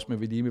vi sgu også med,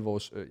 lige med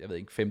vores, jeg ved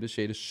ikke, 5.,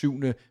 6.,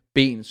 7.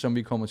 ben, som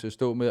vi kommer til at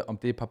stå med, om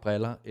det er et par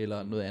briller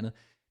eller noget andet.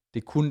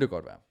 Det kunne det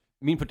godt være.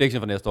 Min prediction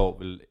for næste år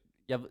vil,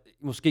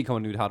 måske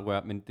kommer nyt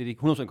hardware, men det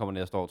 100% kommer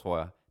næste år, tror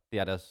jeg, det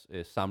er deres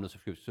samlede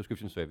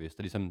subscription service,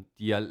 der ligesom,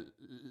 de er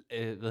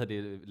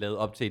lavet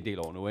op til en del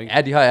år nu, ikke?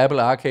 Ja, de har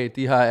Apple Arcade,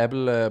 de har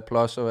Apple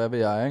Plus, og hvad ved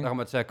jeg, ikke? Der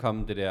kommer til at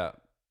komme det der,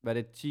 hvad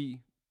er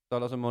det,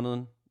 $10 om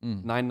måneden?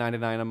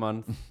 $9.99 a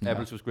month,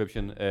 Apple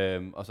subscription,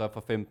 og så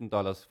for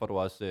 $15 får du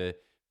også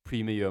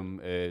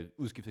premium,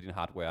 udskifter din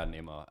hardware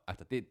nemmere.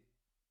 Altså,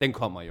 den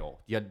kommer i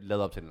år. De har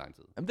lavet op til en lang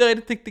tid. Jamen, det er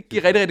rigtigt, det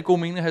giver rigtig god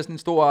mening at have sådan en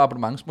stor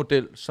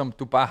abonnementsmodel, som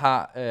du bare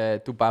har,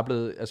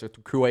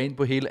 du køber ind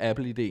på hele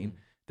Apple-ideen.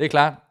 Det er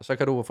klart, og så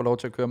kan du få lov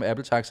til at køre med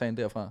Apple-taxaen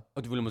derfra.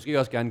 Og du ville måske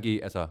også gerne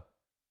give, altså,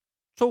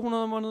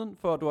 200 om måneden,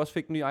 for at du også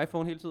fik en ny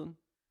iPhone hele tiden.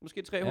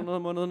 Måske 300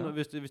 om måneden,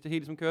 hvis det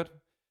helt som kørt.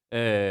 Det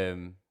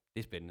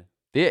er spændende.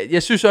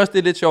 Jeg synes også, det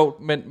er lidt sjovt,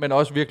 men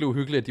også virkelig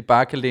uhyggeligt, at de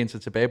bare kan læne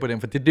sig tilbage på dem,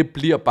 for det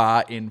bliver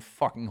bare en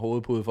fucking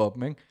hovedpude for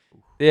dem, ikke?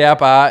 Det er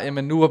bare,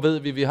 jamen nu ved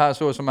vi har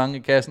så mange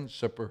i kassen,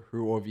 så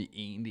behøver vi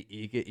egentlig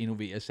ikke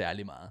innovere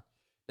særlig meget.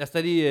 Lad os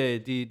tage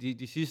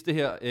de sidste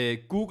her.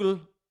 Google,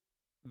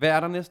 hvad er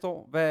der næste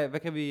år? Hvad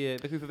kan vi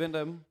forvente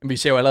af dem? Vi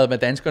ser jo allerede, hvad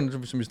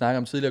danskerne, som vi snakker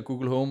om tidligere,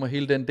 Google Home og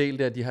hele den del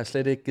der, de har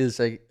slet ikke givet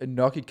sig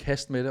nok i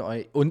kast med det,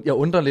 og jeg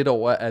undrer lidt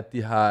over, at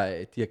de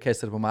har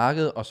kastet det på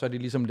markedet, og så er de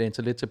ligesom lænet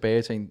sig lidt tilbage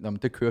og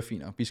tænkt, det kører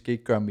fint, og vi skal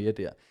ikke gøre mere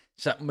der.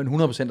 Så, men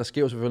 100% der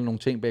sker jo selvfølgelig nogle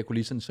ting bag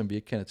kulisserne, som vi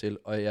ikke kender til,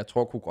 og jeg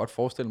tror, kunne godt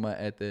forestille mig,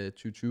 at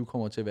 2020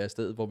 kommer til at være et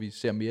sted, hvor vi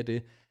ser mere af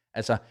det.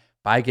 Altså,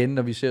 bare igen,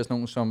 når vi ser sådan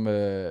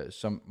nogle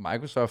som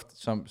Microsoft,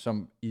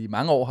 som i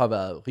mange år har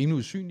været rimelig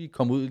usynlige,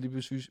 kom ud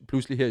lige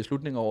pludselig her i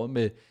slutningen af året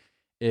med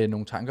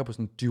nogle tanker på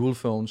sådan dual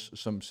phones,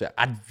 som ser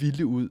ret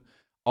vilde ud.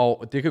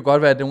 Og det kan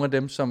godt være, at nogle af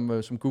dem,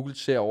 som Google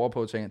ser over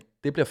på, tænker,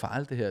 det bliver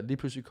farligt det her. Lige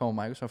pludselig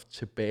kommer Microsoft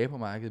tilbage på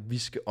markedet. Vi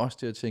skal også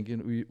til at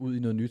tænke ud i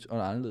noget nyt og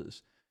noget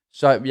anderledes.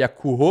 Så jeg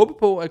kunne håbe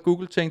på, at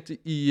Google tænkte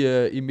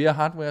i mere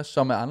hardware,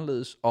 som er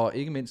anderledes, og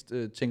ikke mindst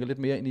tænker lidt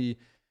mere ind i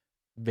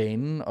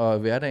vanen og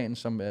hverdagen,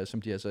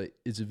 som de altså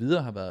indtil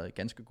videre har været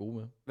ganske gode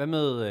med. Hvad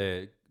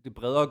med det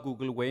bredere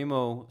Google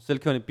Waymo,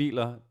 selvkørende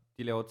biler?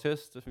 De laver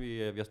test, som vi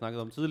har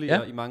snakket om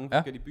tidligere, i mange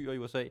forskellige byer i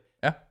USA.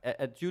 Ja.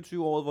 Er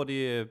 2020 året, hvor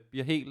det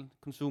bliver helt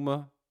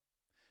consumer?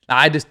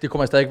 Nej, det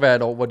kommer stadig ikke være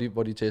et år,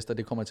 hvor de tester.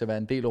 Det kommer til at være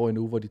en del år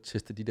endnu, hvor de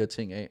tester de der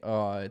ting af.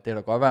 Og det er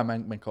da godt være, at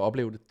man kan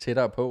opleve det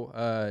tættere på.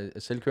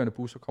 Selvkørende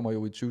busser kommer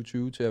jo i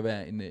 2020 til at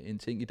være en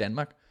ting i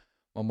Danmark.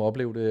 Man må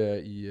opleve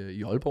det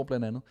i Aalborg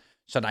blandt andet.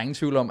 Så der er ingen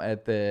tvivl om,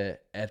 at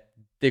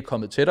det er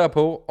kommet tættere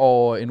på.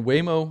 Og en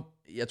Waymo,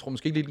 jeg tror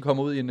måske ikke lige, den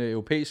kommer ud i en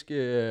europæisk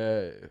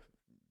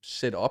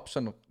setup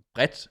sådan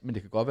bredt, men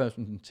det kan godt være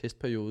sådan en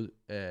testperiode,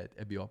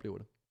 at vi oplever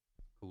det.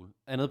 Cool.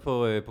 Andet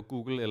på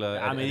Google, eller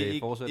er det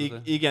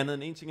fortsættelse? Ikke andet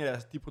end en ting er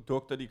de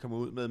produkter, de kommer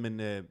ud med, men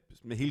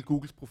med hele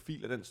Googles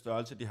profil og den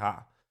størrelse, de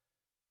har,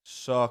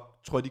 så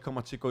tror jeg, de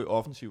kommer til at gå i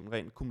offensiven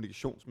rent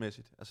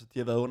kommunikationsmæssigt. Altså, de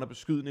har været under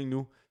beskydning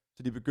nu,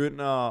 så de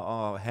begynder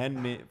at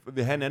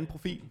vil have en anden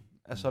profil.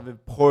 Altså, vil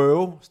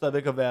prøve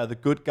stadigvæk at være the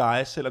good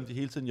guys, selvom de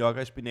hele tiden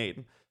jogger i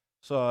spinaten.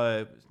 Så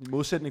i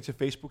modsætning til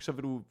Facebook,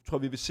 så tror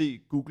vi vil se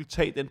Google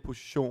tage den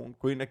position,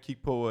 gå ind og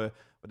kigge på,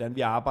 hvordan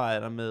vi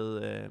arbejder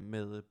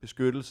med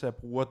beskyttelse af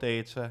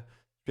brugerdata,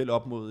 spil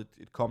op mod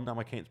et kommende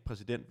amerikansk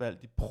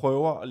præsidentvalg. De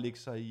prøver at lægge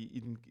sig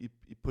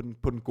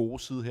på den gode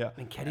side her.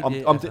 Men kan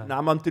det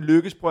om det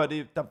lykkes, prøver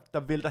det, der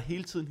vælter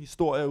hele tiden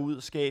historier ud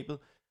af skabet,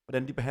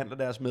 hvordan de behandler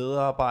deres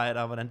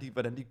medarbejdere,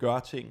 hvordan de gør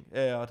ting.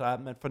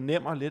 Og man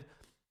fornemmer lidt,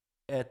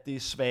 at det er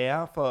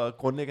sværere for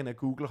grundlæggende af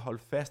Google at holde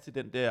fast i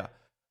den der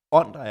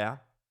ånd, der er,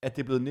 at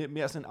det er blevet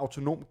mere sådan en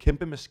autonom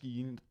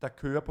kæmpemaskine, der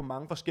kører på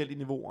mange forskellige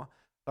niveauer.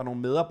 Der er nogle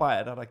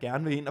medarbejdere, der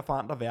gerne vil ind og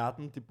forandre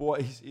verden. De bor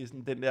i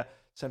sådan den der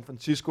San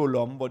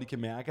Francisco-lomme, hvor de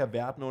kan mærke, at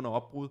verden er under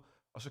opbrud.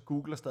 og så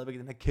Google er stadigvæk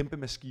den her kæmpe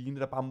maskine,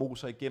 der bare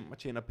moser igennem og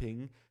tjener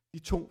penge. De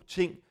to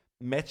ting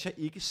matcher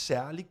ikke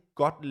særlig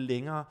godt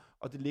længere,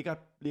 og det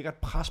ligger et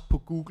pres på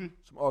Google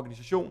som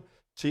organisation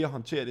til at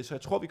håndtere det. Så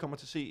jeg tror, vi kommer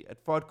til at se, at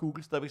for at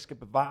Google stadigvæk skal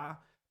bevare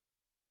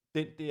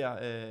den der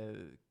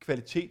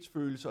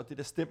kvalitetsfølelse og det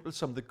der stempel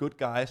som the good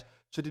guys,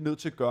 så er de nødt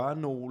til at gøre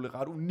nogle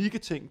ret unikke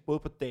ting, både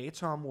på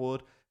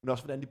dataområdet, men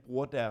også hvordan de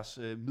bruger deres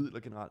midler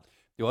generelt.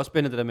 Det er også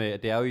spændende det der med,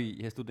 at det er jo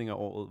i slutningen af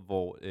året,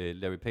 hvor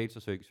Larry Page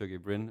og Sergey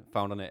Brin,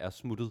 founderne, er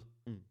smuttet.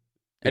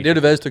 Ja, det har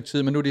det været et stykke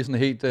tid, men nu er de sådan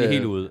helt... Det er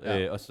helt ude.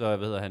 Ja. Og så,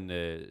 hvad hedder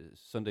han,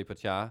 Sundar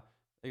Pichai,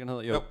 ikke han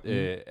hedder? Jo.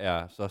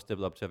 Er så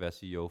steppet op til at være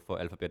CEO for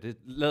Alphabet. Det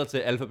lader til,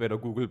 at Alphabet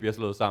og Google bliver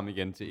slået sammen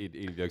igen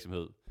til en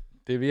virksomhed.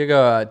 Det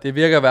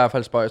virker i hvert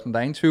fald spøjsen. Der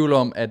er ingen tvivl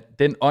om, at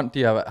den ånd,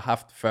 de har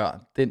haft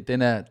før,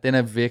 den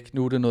er væk.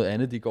 Nu er det noget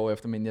andet, de går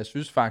efter. Men jeg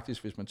synes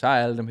faktisk, hvis man tager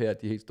alle dem her,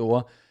 de helt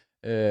store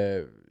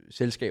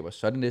selskaber,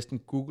 så er det næsten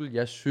Google.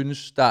 Jeg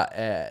synes,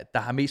 der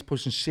har mest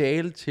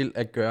potentiale til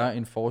at gøre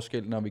en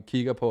forskel, når vi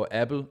kigger på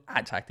Apple.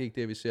 Nej tak, det er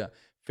ikke det, vi ser.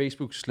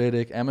 Facebook slet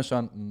ikke.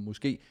 Amazon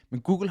måske.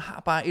 Men Google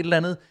har bare et eller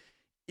andet...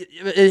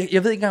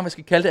 Jeg ved ikke engang, hvad jeg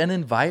skal kalde det andet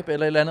end vibe,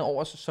 eller et eller andet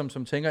over,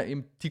 som tænker,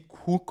 jamen, de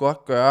kunne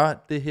godt gøre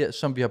det her,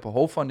 som vi har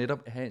behov for,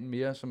 netop at have en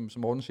mere, som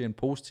Morten siger, en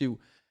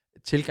positiv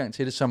tilgang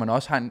til det, så man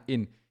også har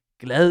en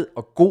glad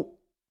og god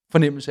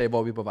fornemmelse af,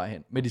 hvor vi er på vej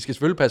hen. Men de skal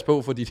selvfølgelig passe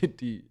på, fordi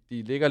de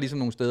ligger ligesom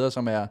nogle steder,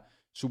 som er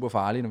super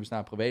farlige, når vi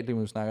snakker privatliv,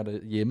 når vi snakker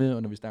hjemme,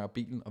 og når vi snakker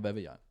bilen, og hvad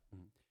ved jeg.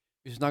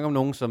 Hvis vi snakker om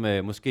nogen, som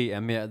måske er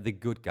mere the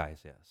good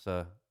guys her,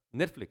 så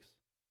Netflix.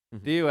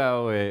 Det er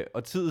jo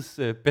årtidets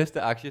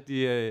bedste aktie.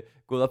 De er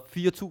gået op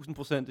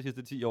 4.000% de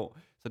sidste 10 år.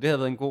 Så det har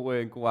været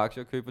en god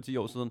aktie at købe for 10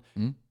 år siden.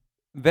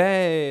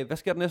 Hvad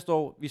sker der næste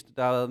år?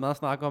 Der har været meget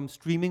snak om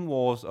streaming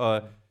wars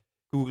og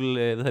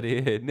Google,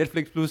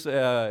 Netflix Plus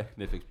er...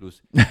 Netflix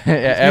Plus.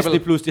 Ja, Disney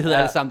Plus, de hedder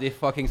alle sammen, det er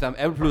fucking sammen.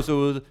 Apple Plus er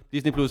ude,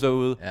 Disney Plus er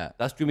ude. Ja.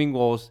 Der er streaming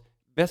wars.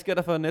 Hvad sker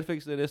der for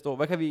Netflix næste år?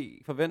 Hvad kan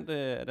vi forvente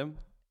af dem?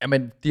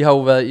 Jamen, de har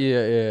jo været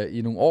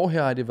i nogle år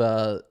her, har de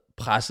været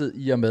presset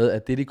i og med,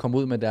 at det, de kom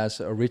ud med deres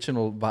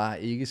original, var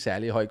ikke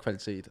særlig høj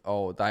kvalitet.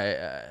 Og der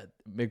er,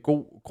 med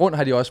god grund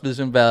har de også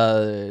ligesom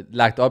været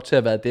lagt op til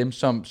at være dem,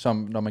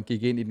 som når man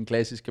gik ind i den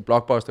klassiske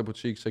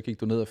blockbuster-butik, så gik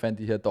du ned og fandt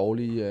de her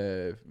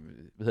dårlige,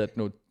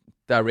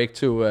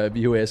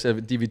 direct-to-VHS,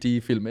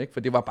 DVD-film, ikke? For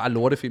det var bare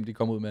lortefilm, de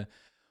kom ud med.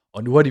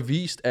 Og nu har de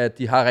vist, at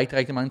de har rigtig,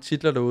 rigtig mange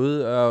titler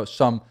derude,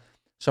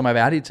 som er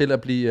værdige til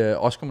at blive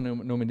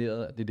Oscar-nomineret.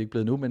 Det er det ikke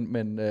blevet nu,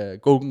 men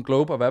Golden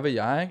Globe og hvad ved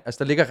jeg. Ikke?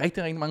 Altså, der ligger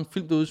rigtig, rigtig mange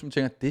film derude, som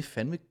tænker, det er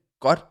fandme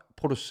godt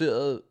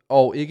produceret,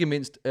 og ikke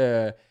mindst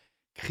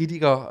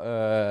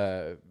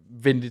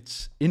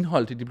kritikervenligt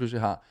indhold, det de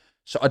pludselig har.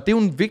 Og det er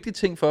jo en vigtig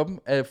ting for dem,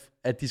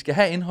 at de skal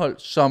have indhold,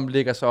 som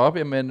lægger sig op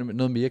med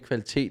noget mere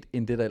kvalitet,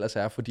 end det der ellers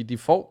er. Fordi de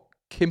får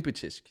kæmpe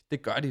tisk.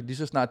 Det gør de. Lige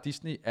så snart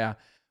Disney er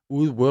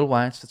ude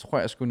worldwide, så tror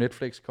jeg, at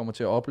Netflix kommer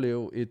til at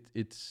opleve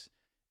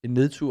en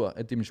nedtur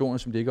af dimensioner,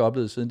 som de ikke har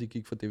oplevet, siden de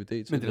gik fra DVD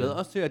til... Men det lader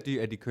også til,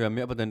 at de kører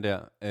mere på den der,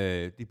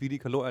 de billige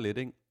kalorier lidt,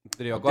 ikke?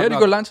 Det er jo godt nok, de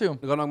gået langt til, jo.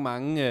 Det er godt nok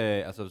mange,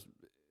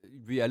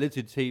 vi er lidt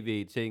til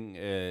tv-ting,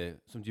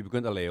 som de er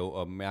begyndt at lave,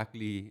 og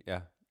mærkelige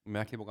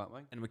programmer,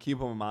 ikke? Når man kigger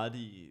på, hvor meget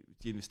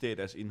de investerer i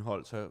deres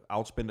indhold, så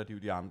outspender de jo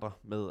de andre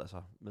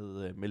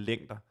med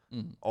længder.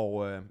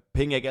 Og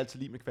penge er ikke altid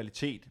lige med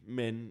kvalitet,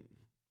 men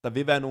der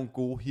vil være nogle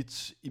gode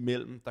hits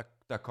imellem,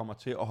 der kommer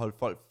til at holde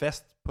folk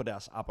fast på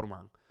deres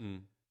abonnement.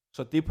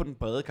 Så det er på den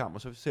brede kamp,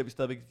 og så ser vi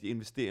stadigvæk, at de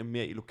investerer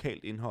mere i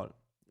lokalt indhold.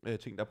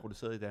 Ting, der er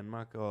produceret i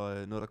Danmark,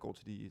 og noget, der går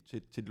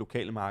til de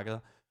lokale markeder.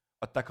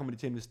 Og der kommer de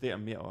til at investere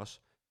mere også.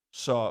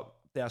 Så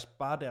deres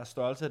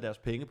størrelse af deres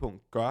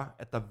pengepunkt gør,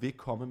 at der vil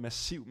komme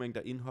massiv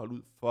mængder indhold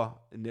ud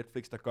for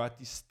Netflix, der gør, at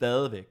de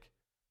stadigvæk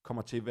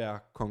kommer til at være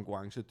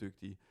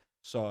konkurrencedygtige.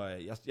 Så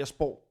jeg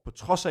spår, på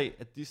trods af,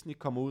 at Disney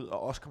kommer ud og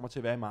også kommer til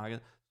at være i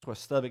markedet, tror jeg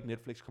stadigvæk,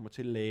 Netflix kommer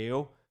til at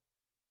lave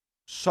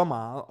så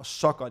meget og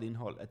så godt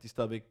indhold, at de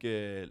stadigvæk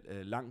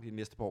langt i de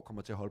næste par år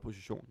kommer til at holde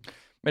positionen.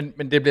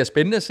 Men det bliver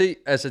spændende at se.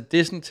 Altså, det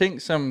er sådan en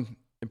ting, som...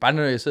 Bare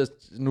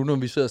når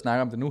vi sidder og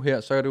snakker om det nu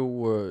her, så er det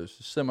jo,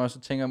 så sidder man også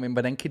og tænker, men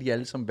hvordan kan de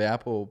alle sammen være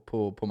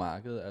på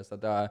markedet? Altså,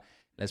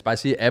 lad os bare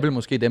sige, Apple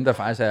måske dem, der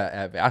faktisk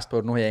er værst på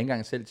det. Nu har jeg ikke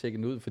engang selv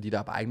tjekket ud, fordi der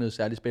er bare ikke noget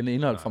særligt spændende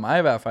indhold for mig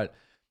i hvert fald.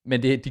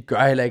 Men de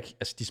gør heller ikke,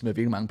 altså de smider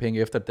virkelig mange penge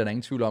efter, der er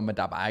ingen tvivl om, men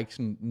der er bare ikke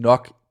sådan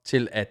nok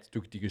til, at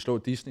de kan slå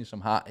Disney,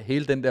 som har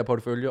hele den der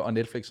portefølje, og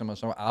Netflix, som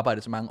har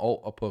arbejdet så mange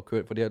år og på at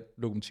køre, for det her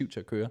lokomotiv til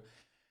at køre.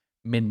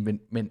 Men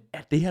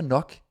er det her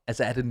nok?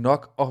 Altså er det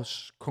nok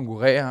at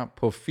konkurrere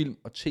på film-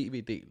 og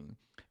tv-delen?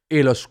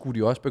 Eller skulle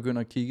de også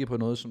begynde at kigge på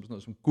noget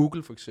som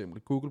Google for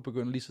eksempel? Google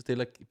begynder lige så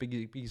stille at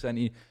begive sig ind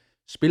i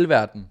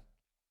spilverdenen.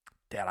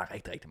 Der er der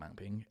rigtig, rigtig mange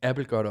penge.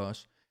 Apple gør det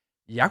også.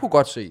 Jeg kunne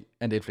godt se,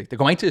 at Netflix, det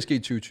kommer ikke til at ske i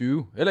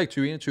 2020, eller ikke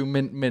 2021,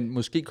 men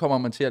måske kommer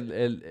man til at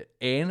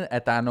ane,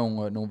 at der er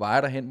nogle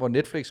veje derhen, hvor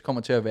Netflix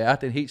kommer til at være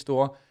den helt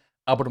store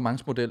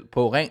abonnementsmodel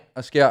på ren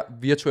og skær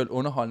virtuel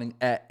underholdning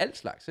af alt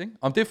slags. Ikke?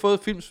 Om det er fået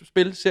film,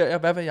 spil, serier,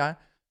 hvad ved jeg,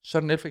 så er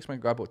det Netflix, man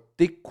kan gøre på.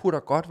 Det kunne da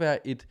godt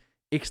være et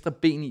ekstra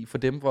ben i for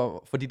dem,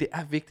 fordi det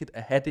er vigtigt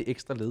at have det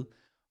ekstra led.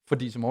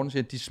 Fordi som Morten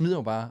siger, de smider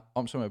jo bare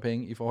om sig med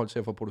penge i forhold til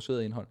at få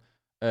produceret indhold.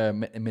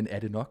 Men er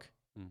det nok?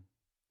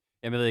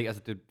 Jeg ved ikke,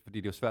 altså fordi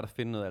det er jo svært at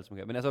finde noget af alt som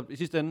kan. Men altså i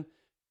sidste ende,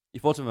 i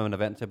forhold til hvad man er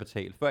vant til at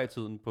betale før i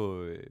tiden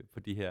på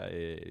de her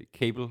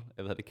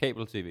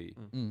kabel-tv,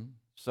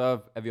 så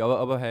er vi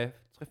oppe at have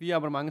 3-4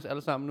 abonnements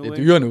alle sammen nu. Det er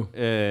dyre nu.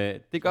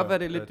 Det kan godt være,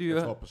 det er lidt dyre.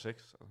 Jeg tror på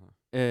 6.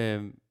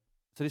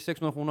 Så det er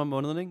 600 kroner om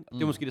måneden, ikke?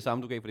 Det er måske det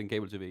samme, du gav for din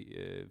kabel-tv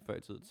før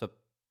i tiden. Så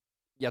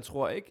jeg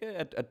tror ikke,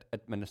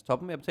 at man er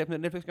stoppet med at betale for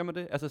Netflix, gør man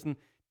det? Altså sådan,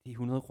 det er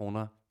 100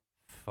 kroner.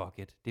 Fuck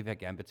it. Det vil jeg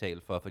gerne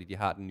betale for, fordi de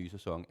har den nye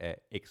sæson af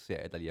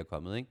X-serie, der lige er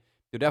kommet, ikke?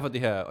 Det er jo derfor,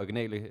 det her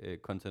originale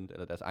content,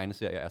 eller deres egne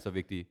serier, er så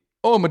vigtige.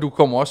 Men du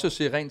kommer også at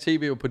se rent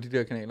tv på de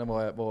der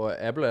kanaler, hvor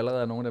Apple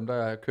allerede er nogle af dem,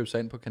 der har købt sig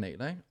ind på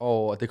kanaler, ikke?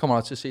 Og det kommer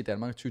også til at se i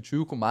Danmark.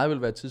 2020 kunne meget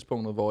vel være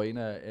tidspunktet, hvor en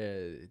af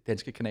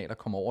danske kanaler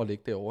kommer over og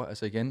ligger derovre.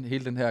 Altså igen,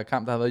 hele den her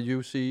kamp, der har været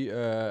UFC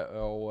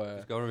og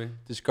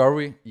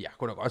Discovery. Jeg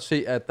kunne da godt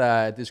se, at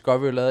der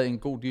Discovery lavede en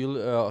god deal,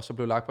 og så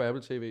blev lagt på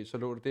Apple TV, så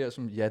lå det der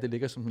som, det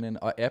ligger som en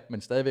app,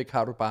 men stadigvæk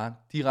har du bare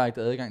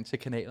direkte adgang til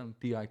kanalerne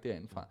direkte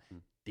derindefra.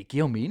 Det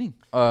giver jo mening,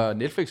 og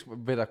Netflix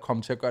vil da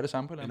komme til at gøre det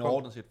samme på den. Men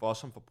overordnet set for os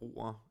som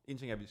forbrugere, en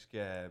ting er,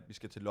 at vi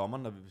skal til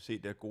lommerne, når vi vil se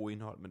det her gode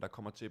indhold, men der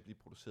kommer til at blive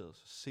produceret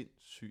så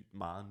sindssygt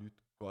meget nyt,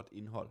 godt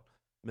indhold,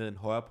 med en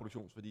højere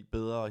produktionsværdi,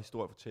 bedre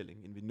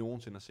historiefortælling, end vi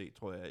nogensinde har set,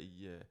 tror jeg,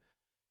 i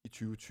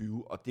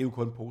 2020, og det er jo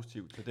kun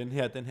positivt. Så den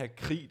her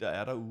krig, der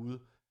er derude,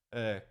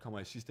 kommer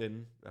i sidste ende,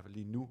 i hvert fald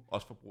lige nu,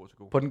 også forbrugere til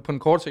gode. På den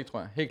korte sigt, tror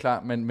jeg, helt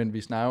klart, men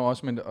vi snakker jo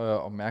også med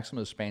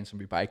opmærksomhedsspan, som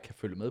vi bare ikke kan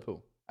følge med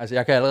på. Altså,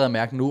 jeg kan allerede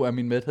mærke nu, at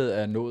min mæthed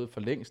er nået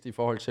for længst i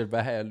forhold til,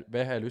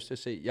 hvad har jeg lyst til at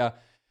se.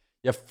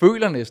 Jeg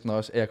føler næsten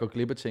også, at jeg går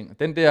glip af ting.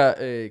 Den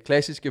der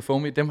klassiske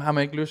FOMI, dem har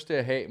man ikke lyst til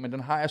at have, men den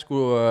har jeg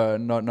sgu,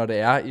 når det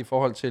er i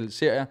forhold til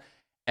serier,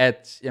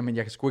 at jamen,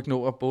 jeg kan sgu ikke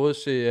nå at både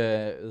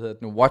se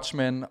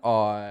Watchmen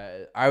og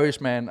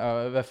Irishman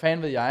og hvad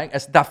fanden ved jeg, ikke?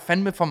 Altså, der er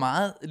fandme for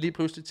meget lige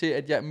pludselig til,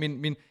 at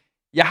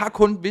jeg har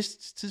kun et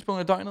vist tidspunkt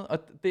af døgnet, og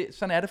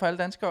sådan er det for alle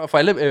danskere og for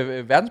alle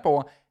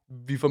verdensborgere.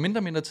 Vi får mindre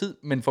og mindre tid,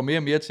 men får mere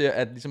og mere til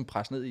at ligesom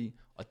presse ned i.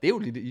 Og det er jo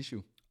lidt et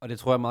issue. Og det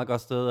tror jeg er et meget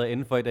godt sted at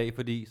ende for i dag,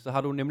 fordi så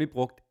har du nemlig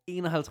brugt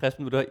 51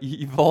 minutter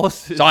i vores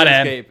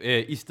selskab,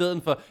 i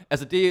stedet for...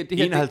 Altså det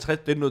her, 51,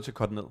 det er nødt til at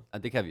korte ned. Ja,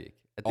 det kan vi ikke.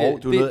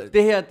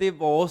 Det her, det er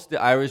vores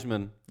The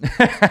Irishman.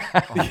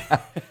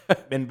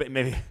 men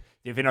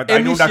jeg finder, der er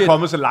ikke nogen, der er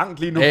kommet så langt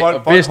lige nu.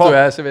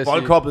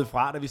 Folk hoppede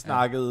fra, da vi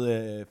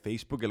snakkede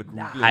Facebook eller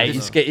Google. Nej,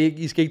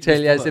 I skal ikke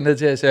tale jeres ned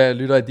til, at jeg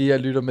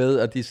lytter med,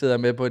 og de sidder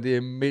med på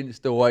det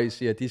mindste ord, I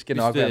siger. De skal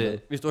nok være med.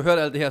 Hvis du har hørt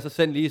alt det her, så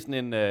send lige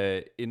sådan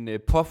en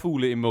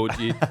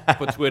påfugle-emoji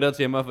på Twitter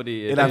til mig,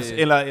 fordi...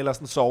 Eller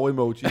sådan en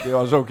sove-emoji, det er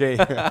også okay.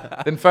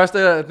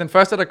 den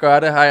første, der gør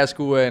det, har jeg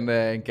sgu en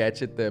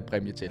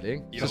gadget-præmie til,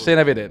 ikke? Så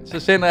sender vi den. Så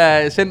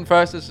send den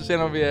første, så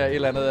sender vi et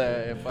eller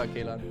andet fra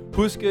kælderen.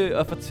 Husk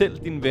at fortælle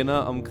dine venner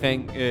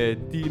omkring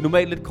de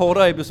normalt lidt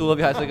kortere episoder,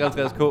 vi har i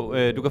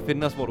 56K. Du kan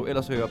finde os, hvor du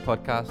ellers hører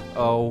podcast,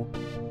 og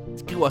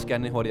skriv også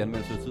gerne en hurtig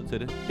anmeldelse tid til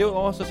det.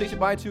 Derudover så ses vi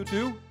bare i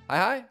 2020. Hej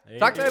hej.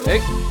 Tak,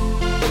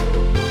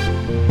 David.